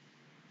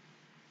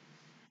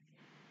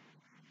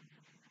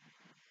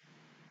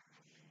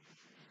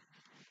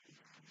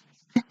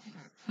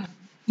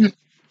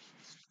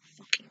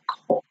 Fucking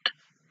cold.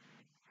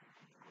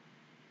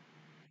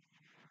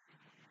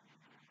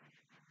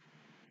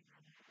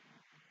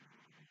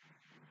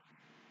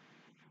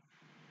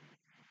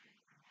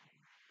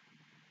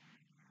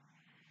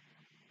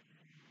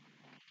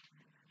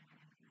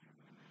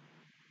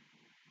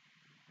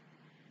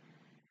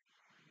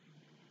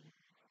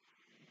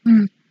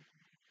 Mm.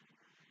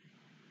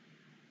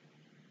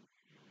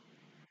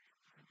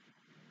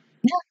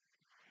 Yeah.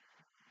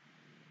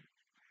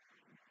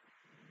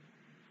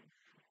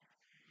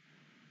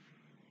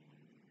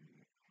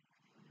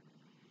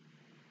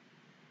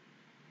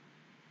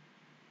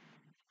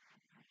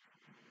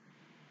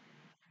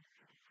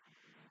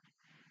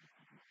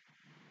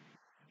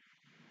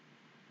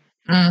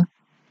 Mm.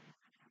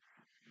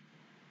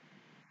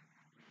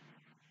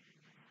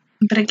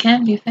 But it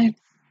can be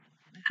fixed.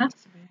 It has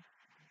to be.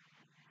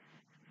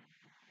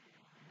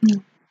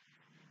 Mm.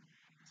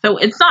 So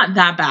it's not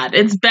that bad.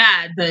 It's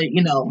bad, but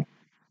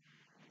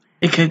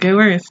it could get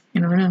worse.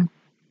 You never know.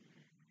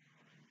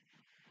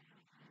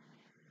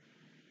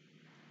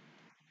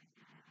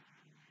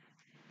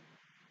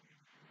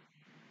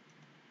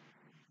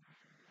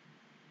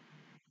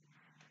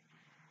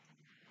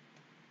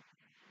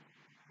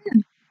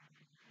 Mm.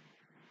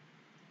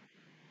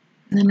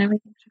 And then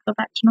everything should go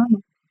back to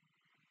normal.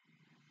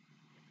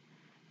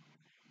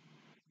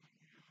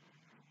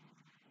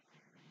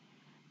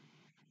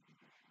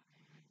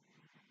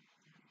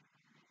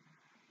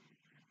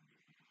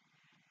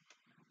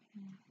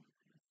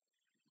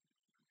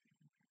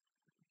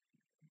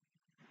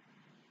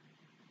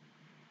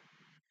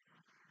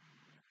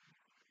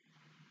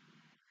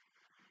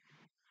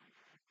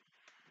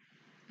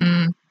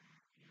 Mm.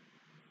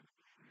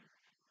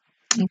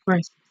 Of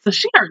course. So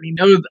she already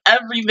knows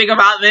everything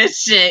about this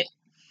shit.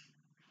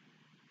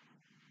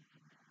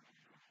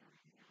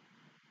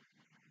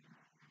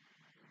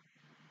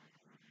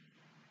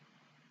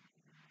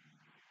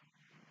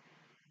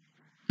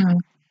 Mm.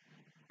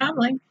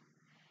 Probably.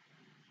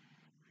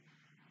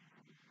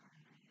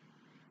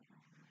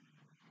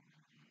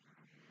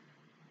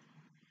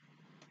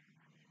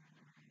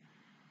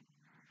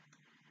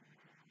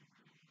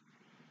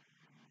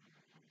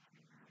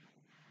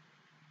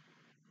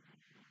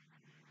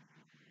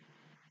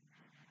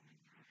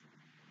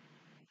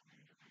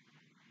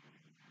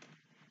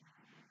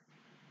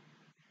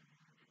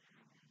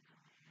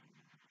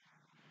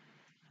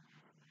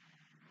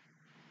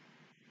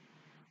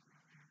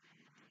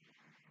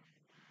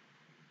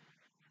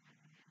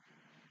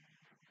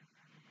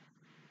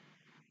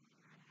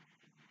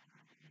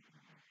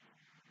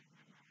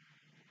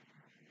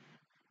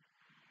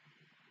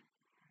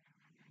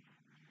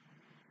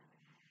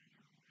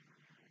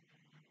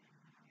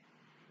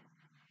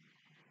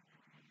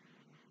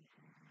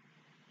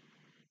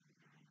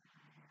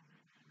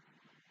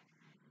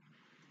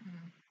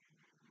 Mm.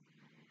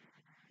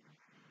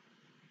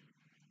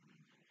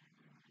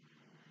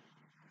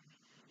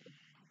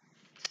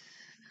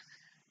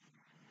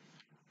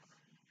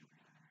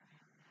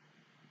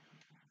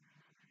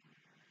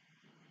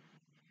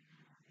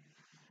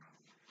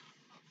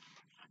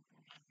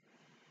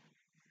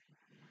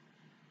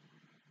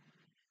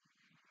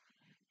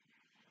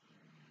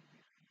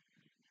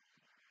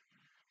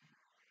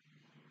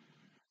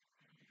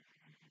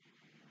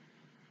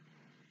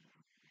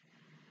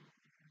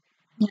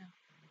 Yeah.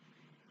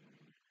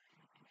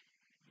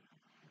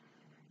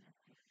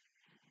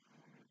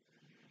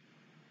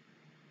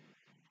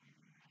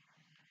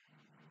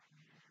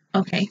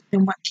 Okay.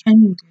 Then what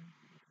can you do?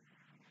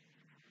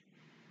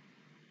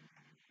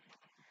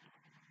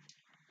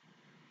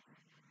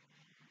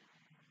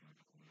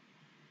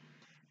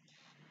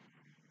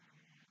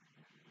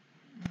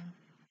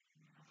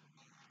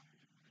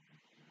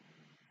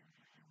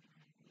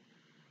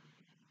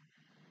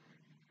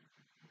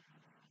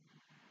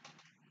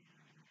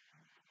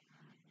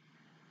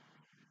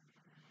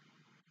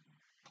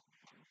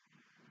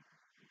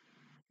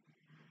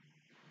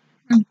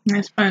 Mm.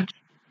 Nice bunch.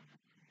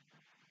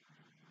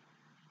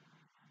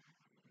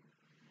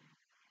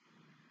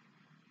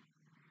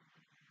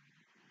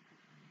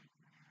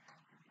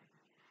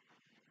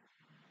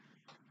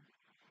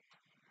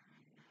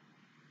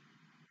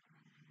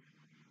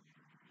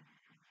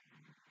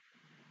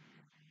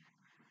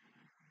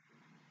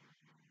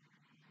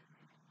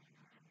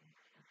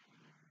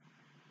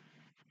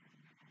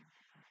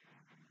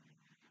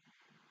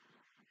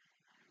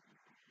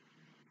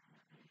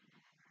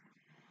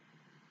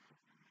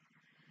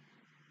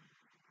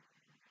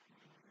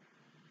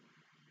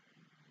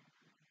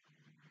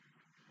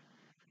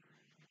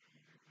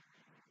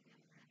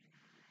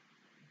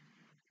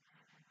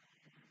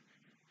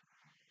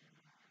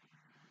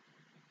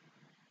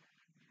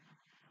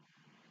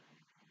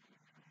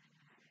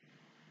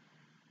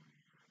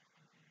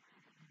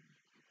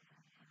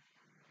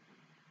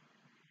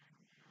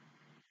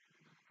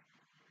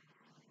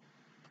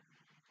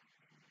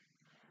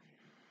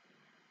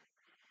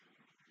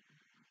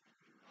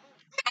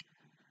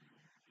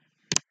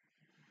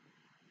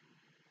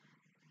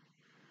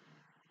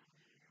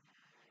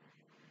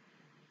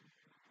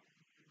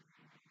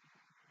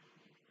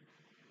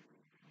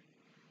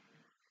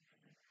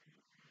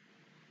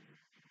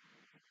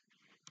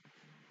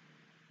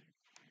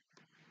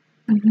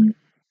 Mm-hmm.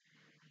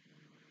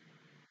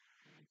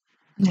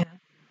 Yeah.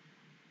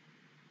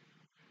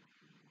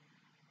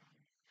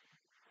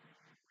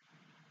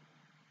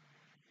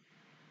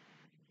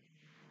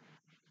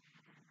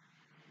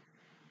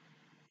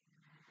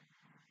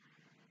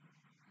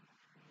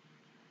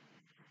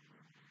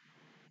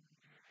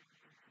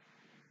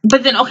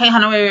 But then, okay,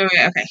 hold on, wait.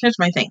 Okay, here's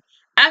my thing.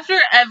 After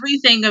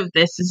everything of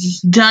this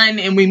is done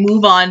and we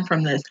move on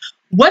from this,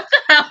 what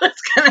the hell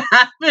is gonna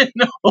happen?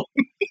 No. Where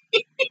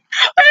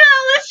the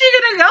hell is she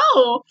gonna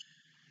go?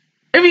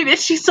 I mean,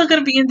 is she still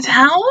gonna be in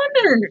town,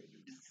 or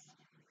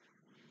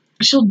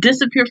she'll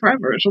disappear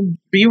forever? She'll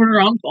be with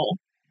her uncle.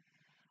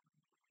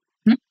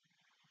 Hmm?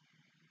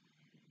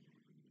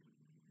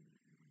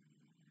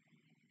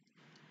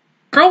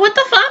 Girl, what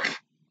the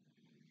fuck?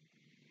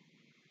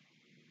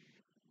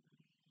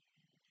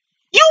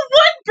 You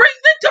would bring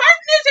the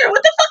darkness here.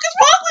 What the fuck is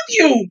wrong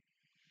with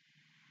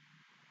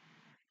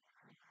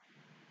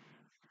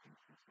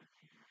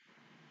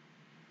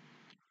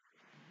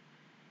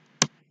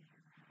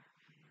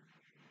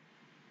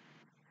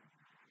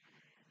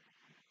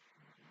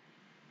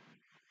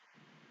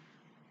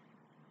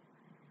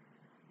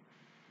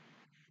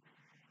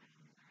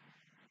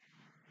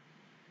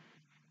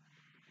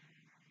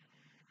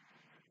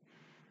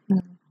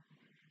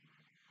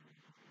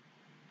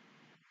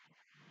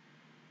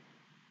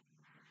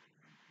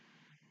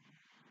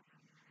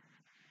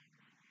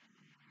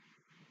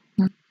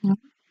you?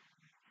 Mhm.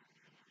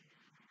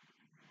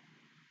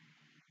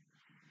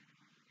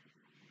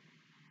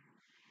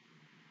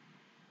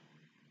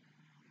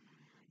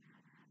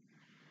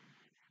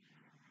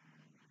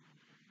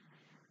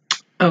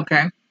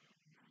 Okay.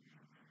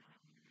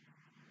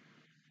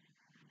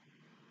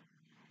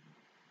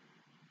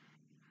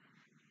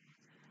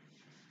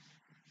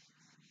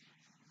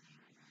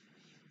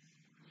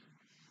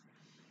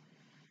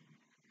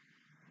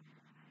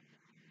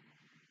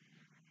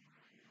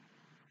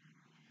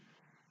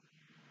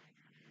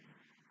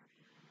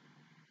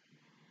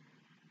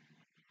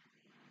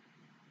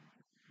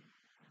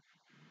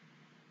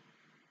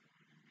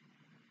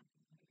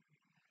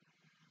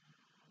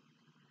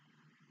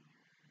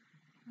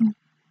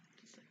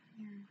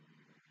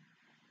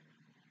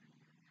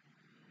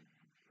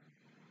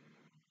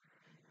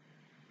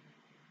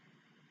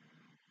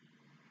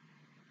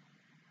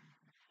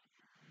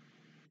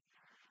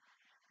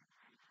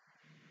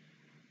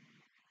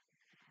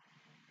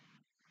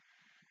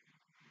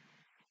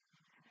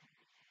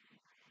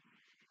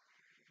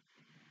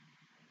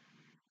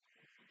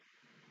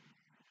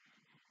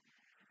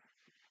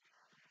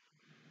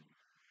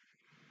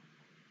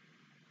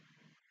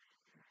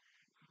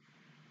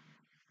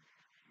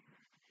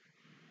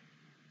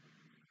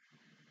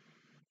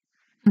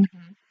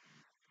 Mhm.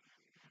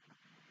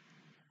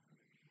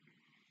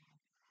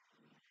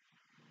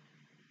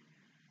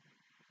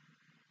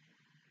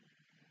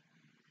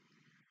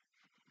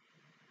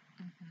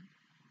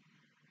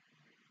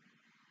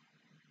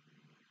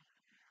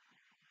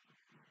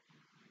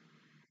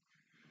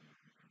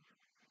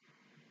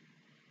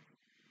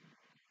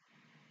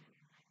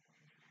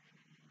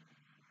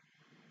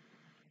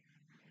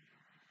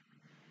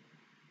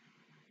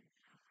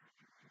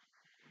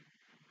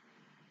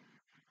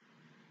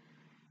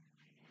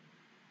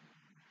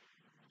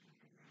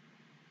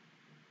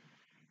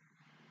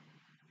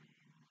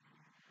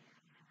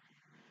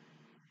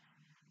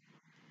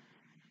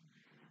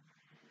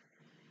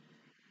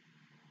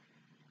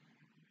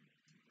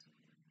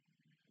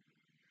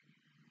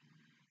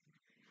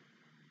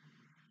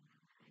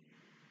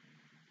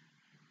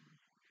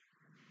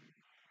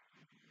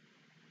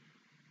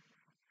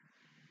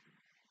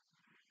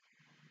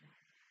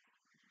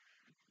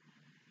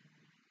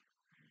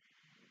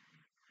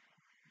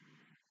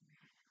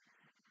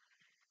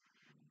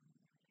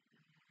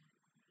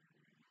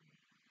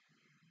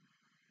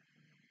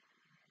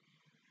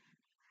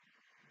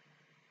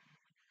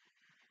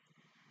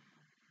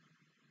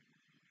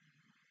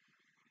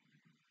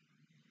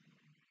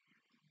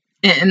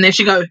 And there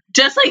she goes,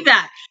 just like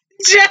that.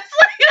 Just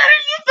like that.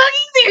 Are you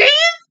fucking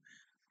serious?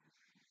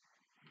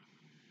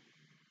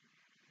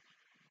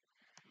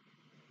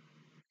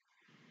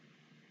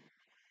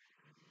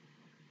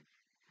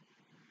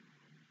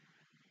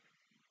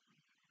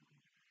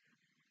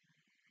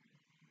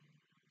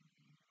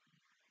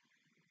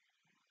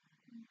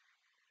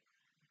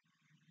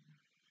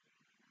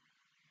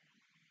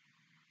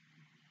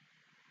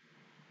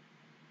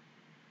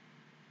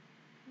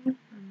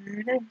 There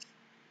it is.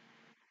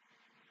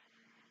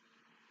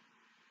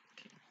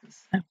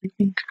 Is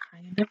everything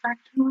kind of back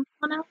to normal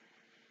now?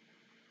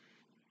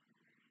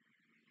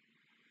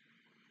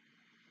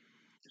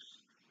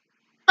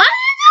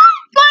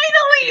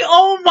 Finally!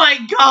 Oh my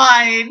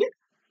god!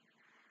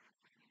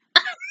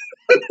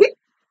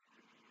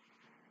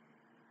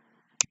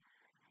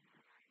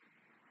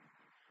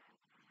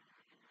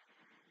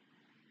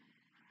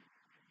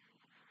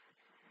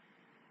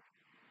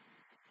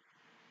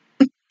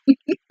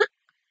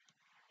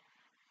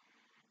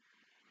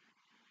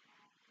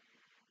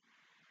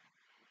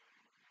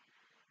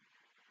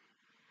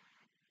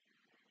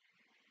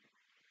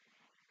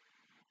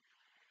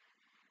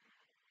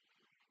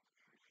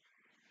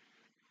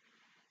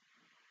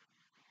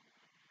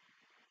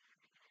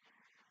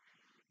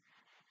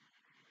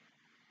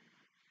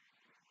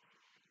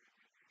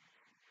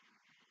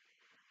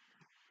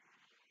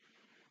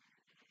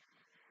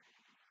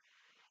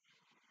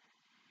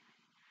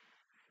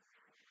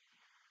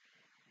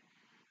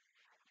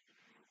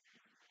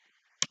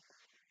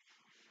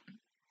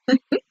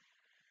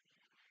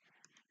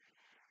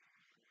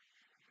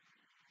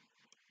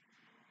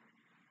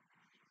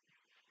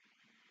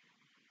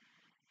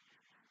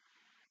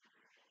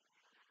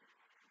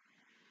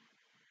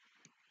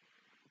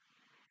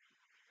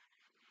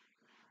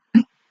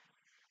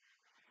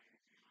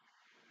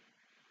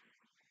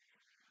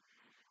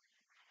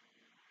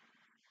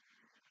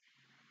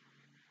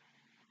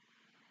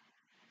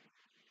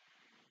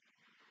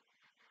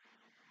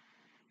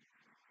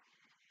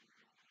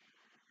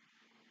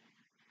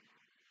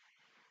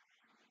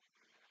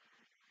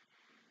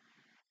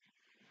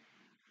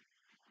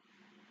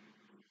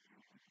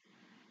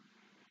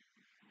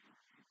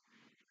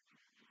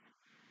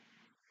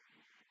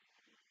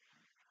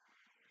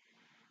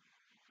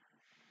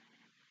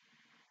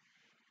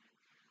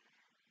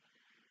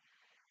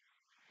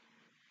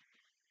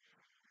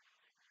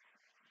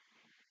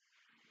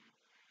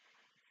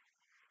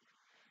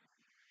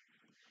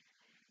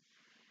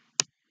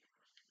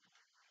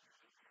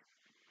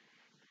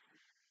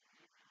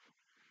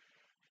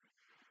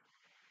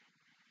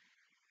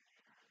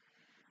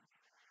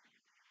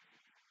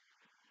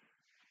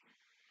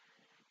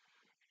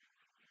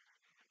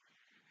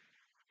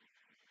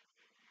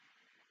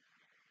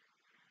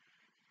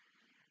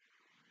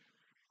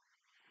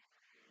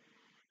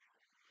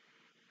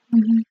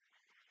 Mhm.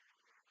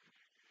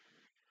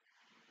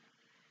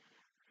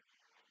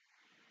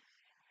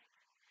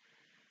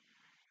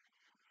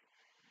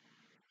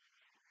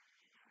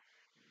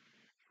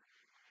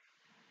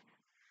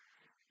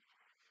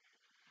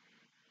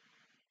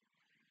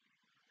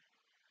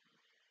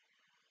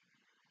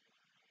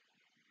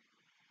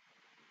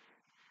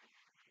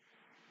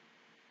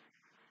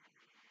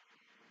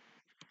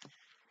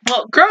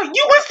 Well, girl, you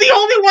was the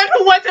only one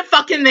who wasn't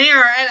fucking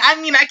there, and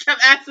I mean, I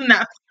kept asking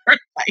that for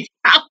like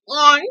how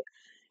long?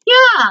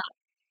 Yeah.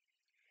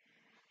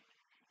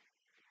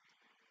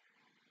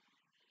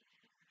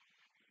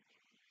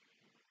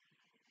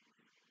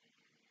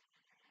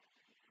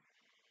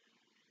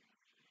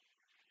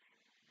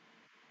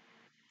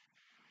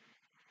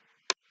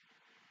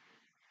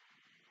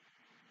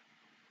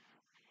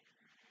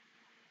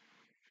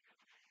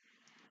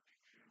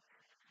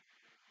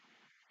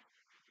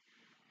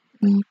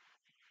 Mm.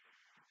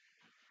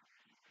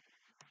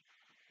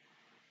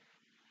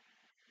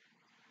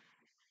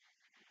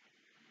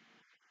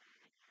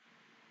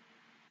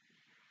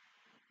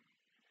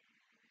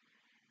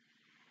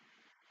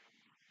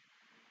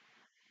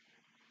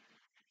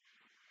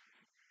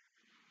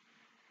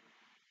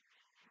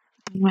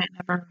 You might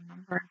never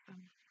remember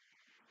them.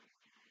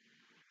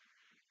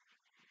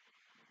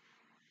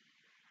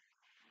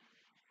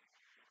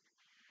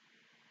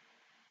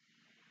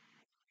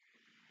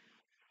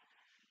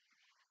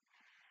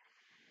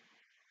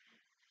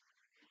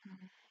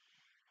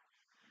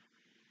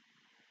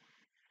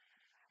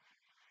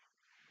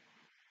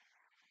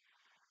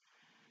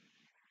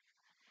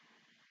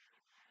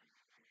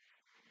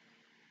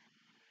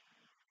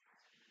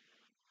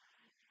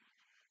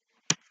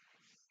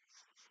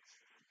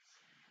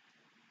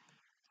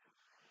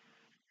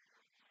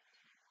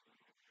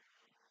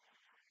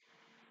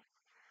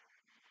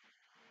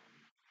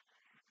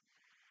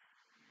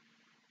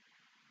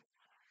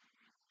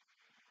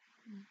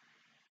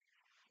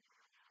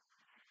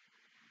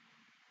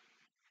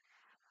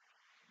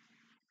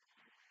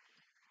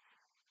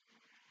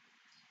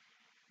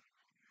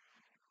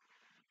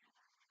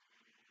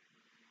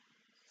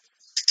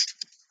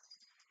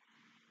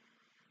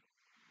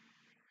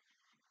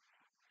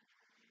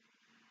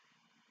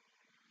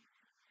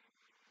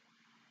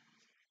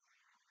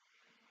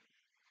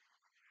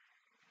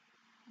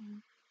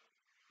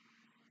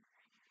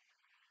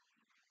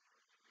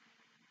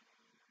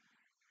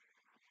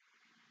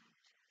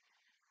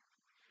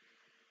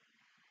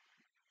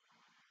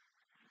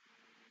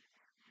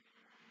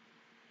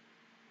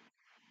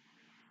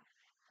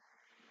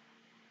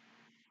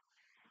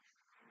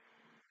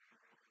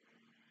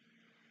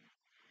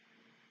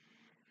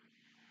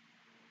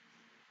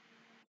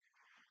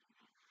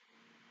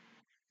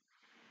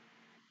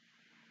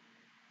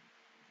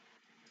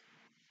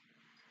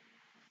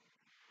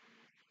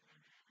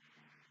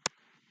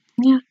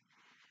 Yeah.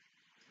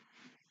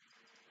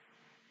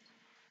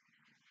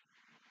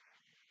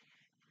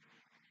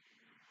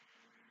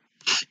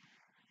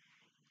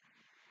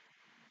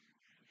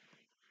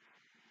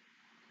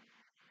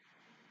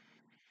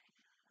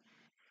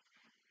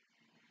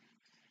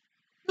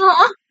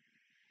 Aw.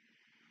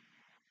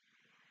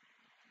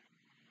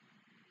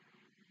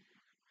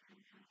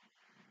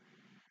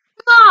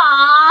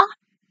 Aw.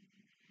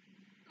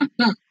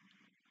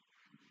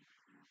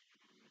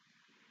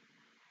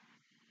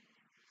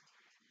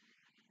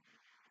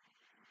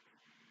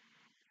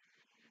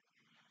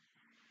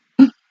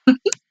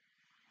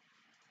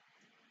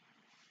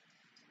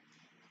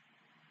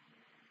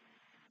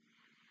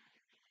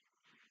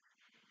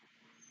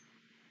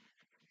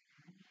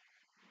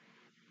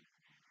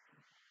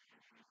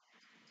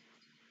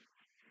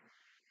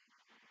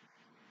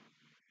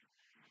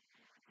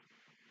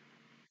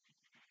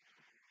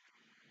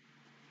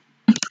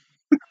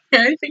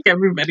 Yeah, I think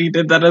everybody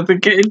did that as a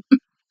kid.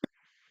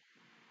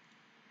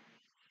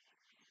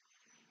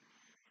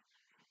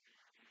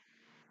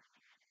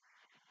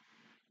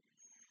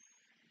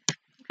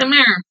 Come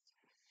here.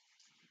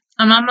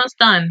 I'm almost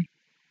done.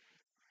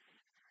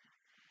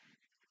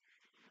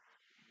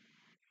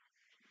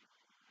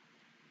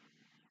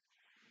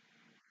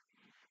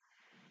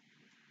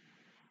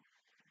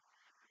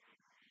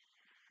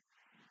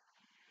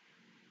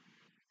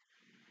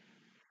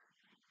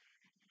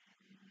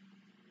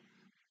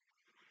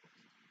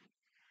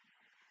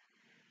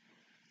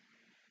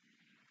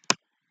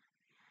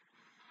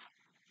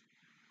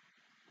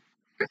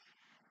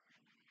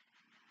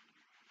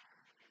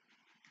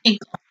 Hey.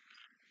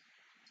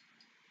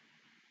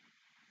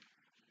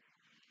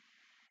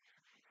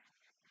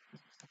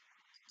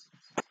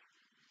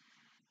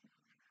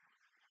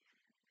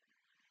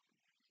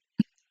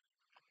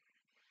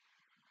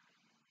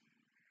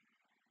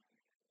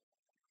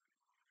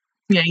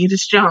 Yeah, you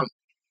just jump.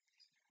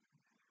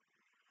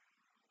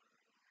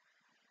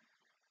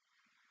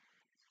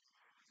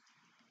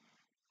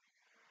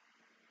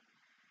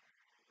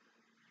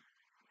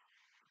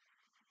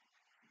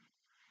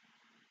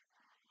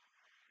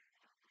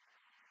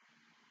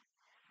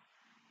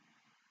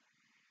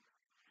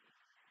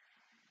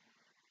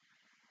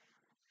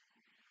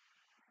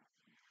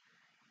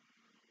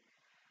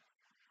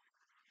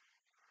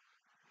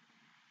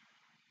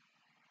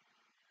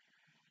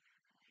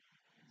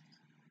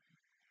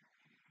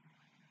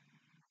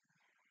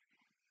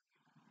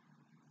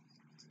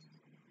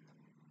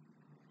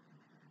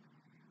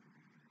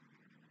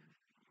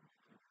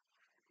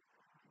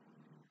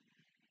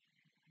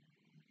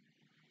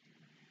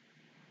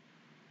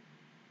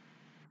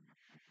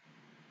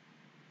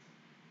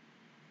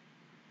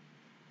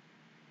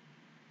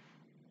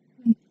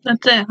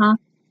 That's it, huh?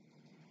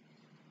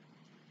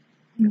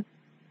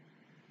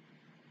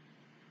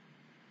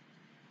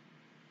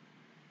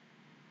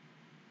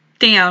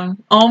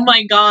 Damn. Oh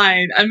my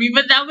god. I mean,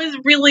 but that was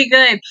really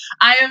good.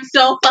 I am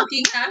so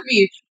fucking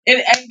happy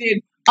it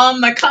ended on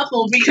the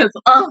couple because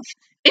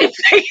if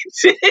they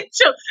didn't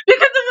show,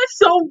 because it was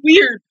so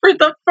weird for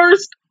the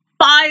first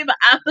 5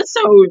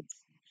 episodes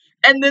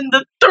and then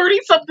the 30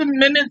 something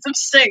minutes of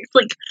 6.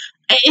 Like,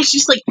 it's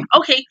just like,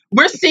 okay,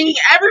 we're seeing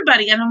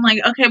everybody. And I'm like,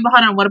 okay, but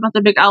hold on, what about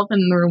the big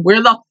elephant in the room?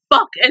 Where the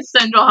fuck is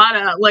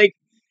Senjohara? Like,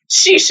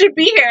 she should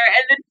be here.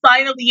 And then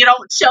finally you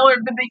don't show her,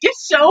 but they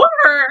just show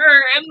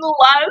her in the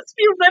last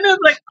few minutes.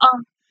 Like,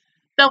 oh,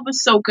 that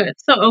was so good.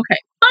 So, okay.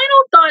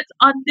 Final thoughts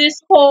on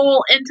this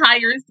whole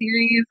entire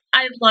series.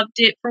 I loved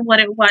it for what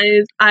it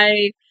was.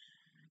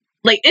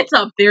 It's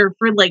up there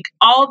for, like,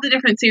 all the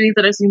different series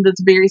that I've seen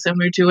that's very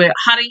similar to it.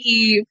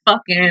 Haruhi,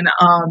 fucking,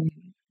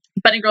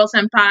 Bunny Girl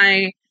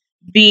Senpai,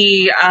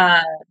 the,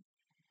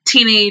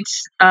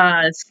 Teenage,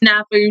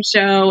 Snafu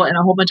show, and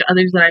a whole bunch of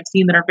others that I've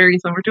seen that are very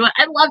similar to it.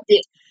 I loved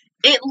it.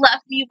 It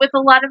left me with a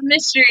lot of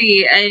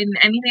mystery and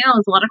anything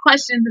else, a lot of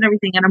questions and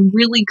everything, and I'm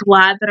really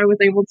glad that I was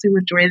able to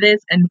enjoy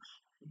this and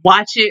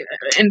watch it.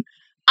 And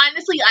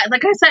honestly,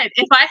 like I said,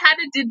 if I had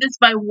to did this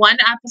by one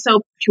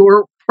episode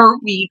per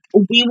week,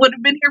 we would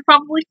have been here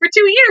probably for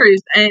 2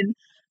 years. And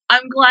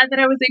I'm glad that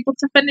I was able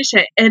to finish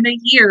it in a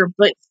year.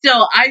 But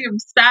still, I am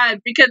sad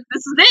because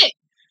this is it.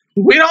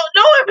 We don't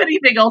know if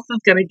anything else is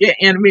gonna get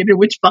animated,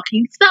 which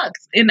fucking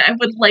sucks. And I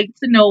would like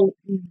to know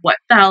what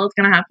the hell is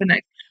gonna happen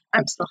next.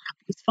 I'm still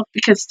happy as fuck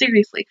because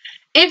seriously,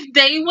 if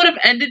they would have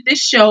ended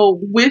this show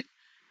with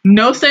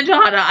no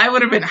Senjohara, I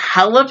would have been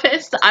hella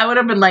pissed. I would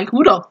have been like,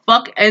 who the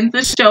fuck ends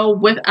the show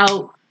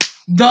without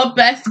the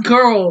best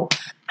girl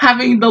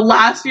having the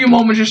last few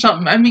moments or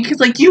something? I mean, because,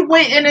 like, you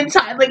went an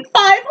entire, like,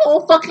 5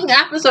 whole fucking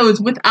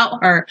episodes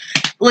without her.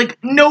 Like,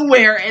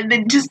 nowhere. And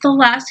then just the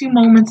last few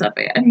moments of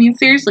it. I mean,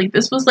 seriously,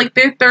 this was, like,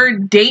 their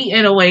 3rd date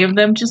in a way of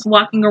them just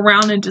walking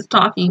around and just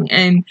talking.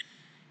 And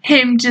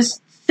him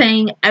just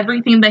saying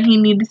everything that he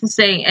needed to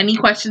say. Any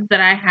questions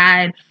that I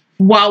had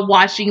while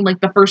watching, like,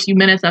 the first few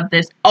minutes of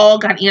this all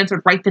got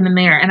answered right then and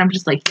there. And I'm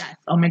just like, yes,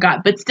 oh my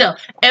god. But still,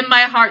 in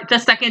my heart, the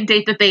second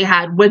date that they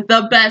had was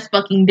the best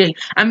fucking date.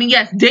 I mean,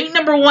 yes, date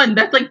number 1,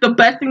 that's, like, the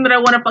best thing that I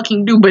want to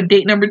fucking do. But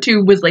date number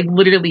 2 was, like,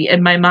 literally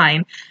in my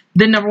mind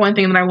the number 1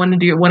 thing that I want to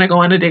do when I go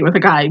on a date with a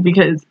guy.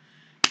 Because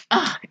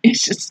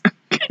it's just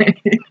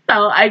okay.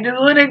 So I just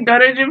want to go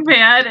to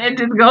Japan and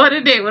just go on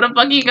a date with a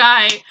fucking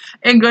guy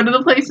and go to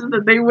the places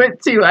that they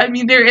went to. I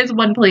mean, there is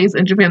one place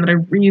in Japan that I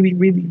really,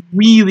 really,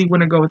 really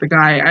want to go with a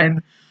guy.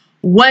 And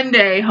one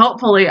day,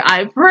 hopefully,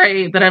 I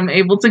pray that I'm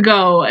able to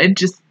go and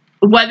just,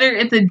 whether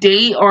it's a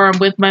date or I'm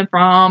with my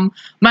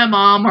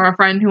mom or a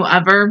friend,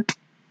 whoever,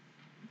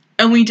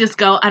 and we just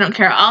go, I don't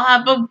care. I'll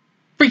have a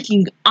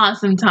freaking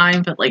awesome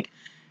time. But, like,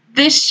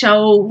 this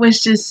show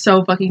was just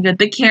so fucking good.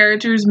 The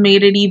characters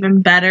made it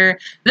even better.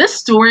 The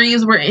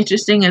stories were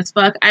interesting as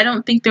fuck. I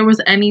don't think there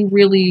was any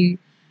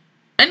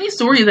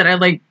story that I,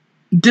 like,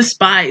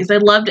 despised. I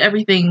loved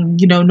everything,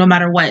 you know, no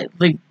matter what.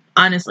 Like,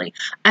 honestly.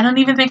 I don't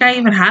even think I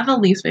even have a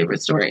least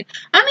favorite story.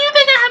 I don't even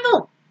think I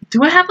have do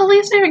I have a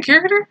least favorite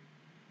character?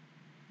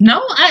 No,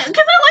 because I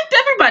liked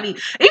everybody.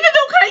 Even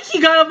though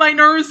Kaiki got on my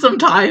nerves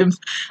sometimes,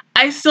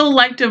 I still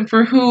liked him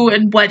for who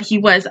and what he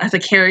was as a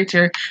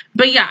character.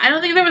 But yeah, I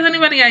don't think there was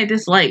anybody I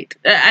disliked.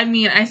 I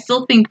mean, I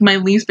still think my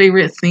least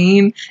favorite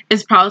scene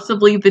is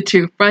possibly the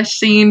toothbrush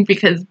scene,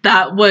 because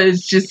that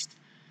was just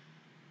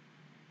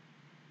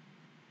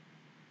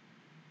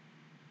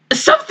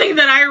something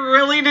that I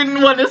really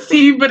didn't want to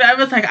see, but I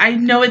was like, I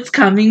know it's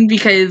coming,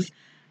 because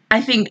I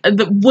think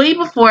way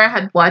before I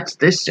had watched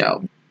this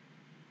show,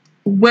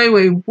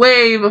 way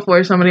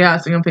before somebody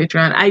asked me on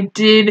Patreon,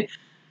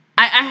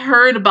 I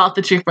heard about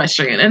the toothbrush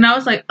strain, and I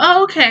was like,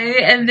 oh,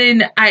 okay. And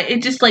then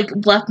it just, like,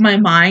 left my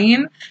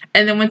mind.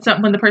 And then when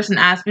the person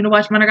asked me to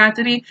watch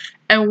Monogatari,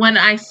 and when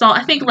I saw,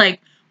 I think,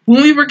 like,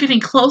 when we were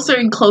getting closer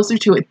and closer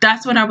to it,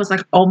 that's when I was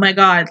like, oh my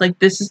god, like,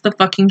 this is the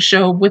fucking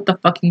show with the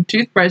fucking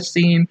toothbrush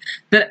scene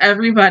that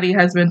everybody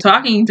has been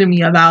talking to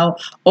me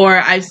about, or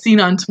I've seen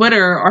on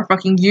Twitter, or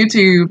fucking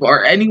YouTube,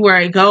 or anywhere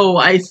I go,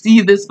 I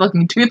see this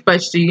fucking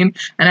toothbrush scene,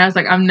 and I was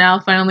like, I'm now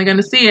finally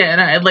gonna see it.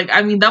 And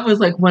I mean, that was,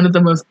 like, one of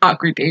the most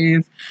awkward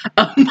days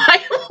of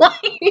my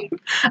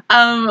life.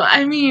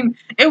 I mean,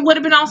 it would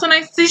have been also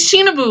nice to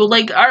see Shinobu,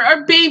 like,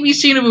 our baby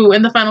Shinobu,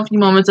 in the final few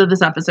moments of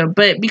this episode,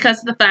 but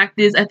because the fact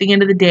is, at the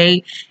end of the day,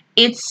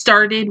 it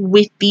started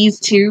with these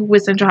two,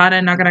 with Senjohara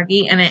and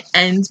Nagaraki, and it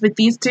ends with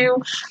these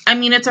two. I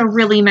mean, it's a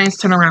really nice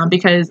turnaround,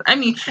 because, I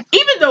mean,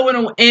 even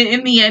though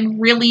in the end,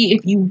 really,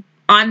 if you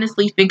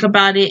honestly think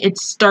about it, it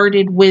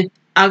started with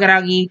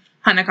Agaragi,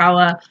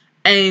 Hanakawa,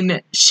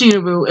 and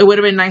Shinobu. It would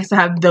have been nice to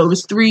have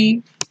those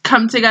 3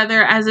 come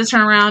together as a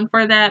turnaround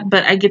for that,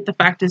 but I get the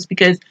fact is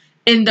because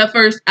in the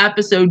first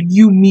episode,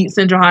 you meet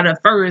Senjohara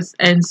first,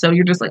 and so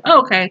you're just like,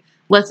 oh, okay,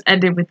 let's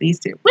end it with these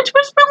two, which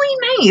was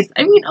really nice.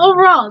 I mean,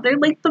 overall, they're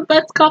like the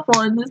best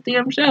couple in this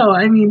damn show.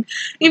 I mean,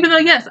 even though,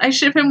 yes, I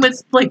ship him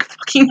with like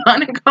fucking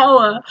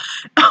Hanekawa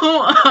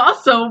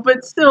also,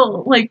 but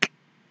still, like,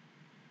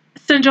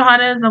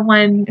 Senjohara is the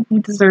one who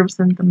deserves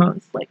him the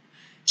most. Like,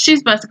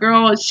 she's best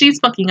girl, she's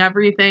fucking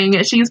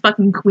everything, she's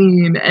fucking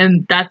queen,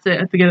 and that's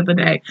it at the end of the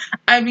day.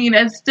 I mean,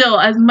 and still,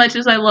 as much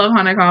as I love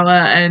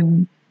Hanekawa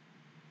and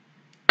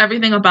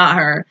everything about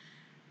her,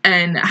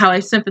 and how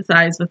I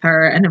sympathize with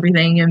her and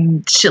everything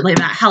and shit like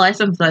that, how I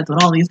sympathize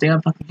with all these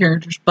damn fucking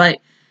characters, but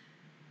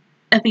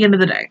at the end of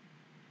the day,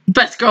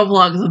 best girl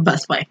vlog is the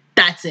best way.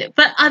 That's it.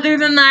 But other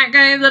than that,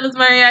 guys, that is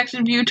my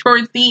reaction view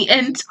towards the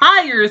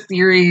entire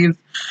series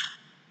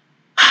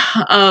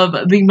of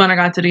the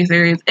Monogatari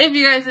series. If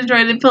you guys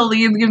enjoyed it,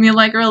 please give me a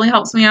like. It really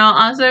helps me out.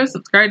 Also,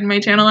 subscribe to my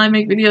channel. I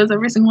make videos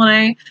every single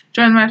day.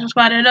 Join the Master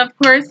Squad. And of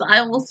course,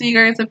 I will see you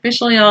guys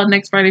officially on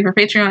next Friday for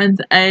Patreons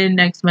and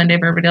next Monday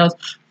for everybody else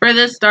for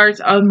the start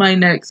of my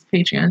next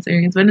Patreon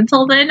series. But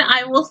until then,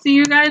 I will see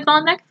you guys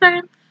all next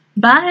time.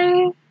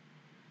 Bye!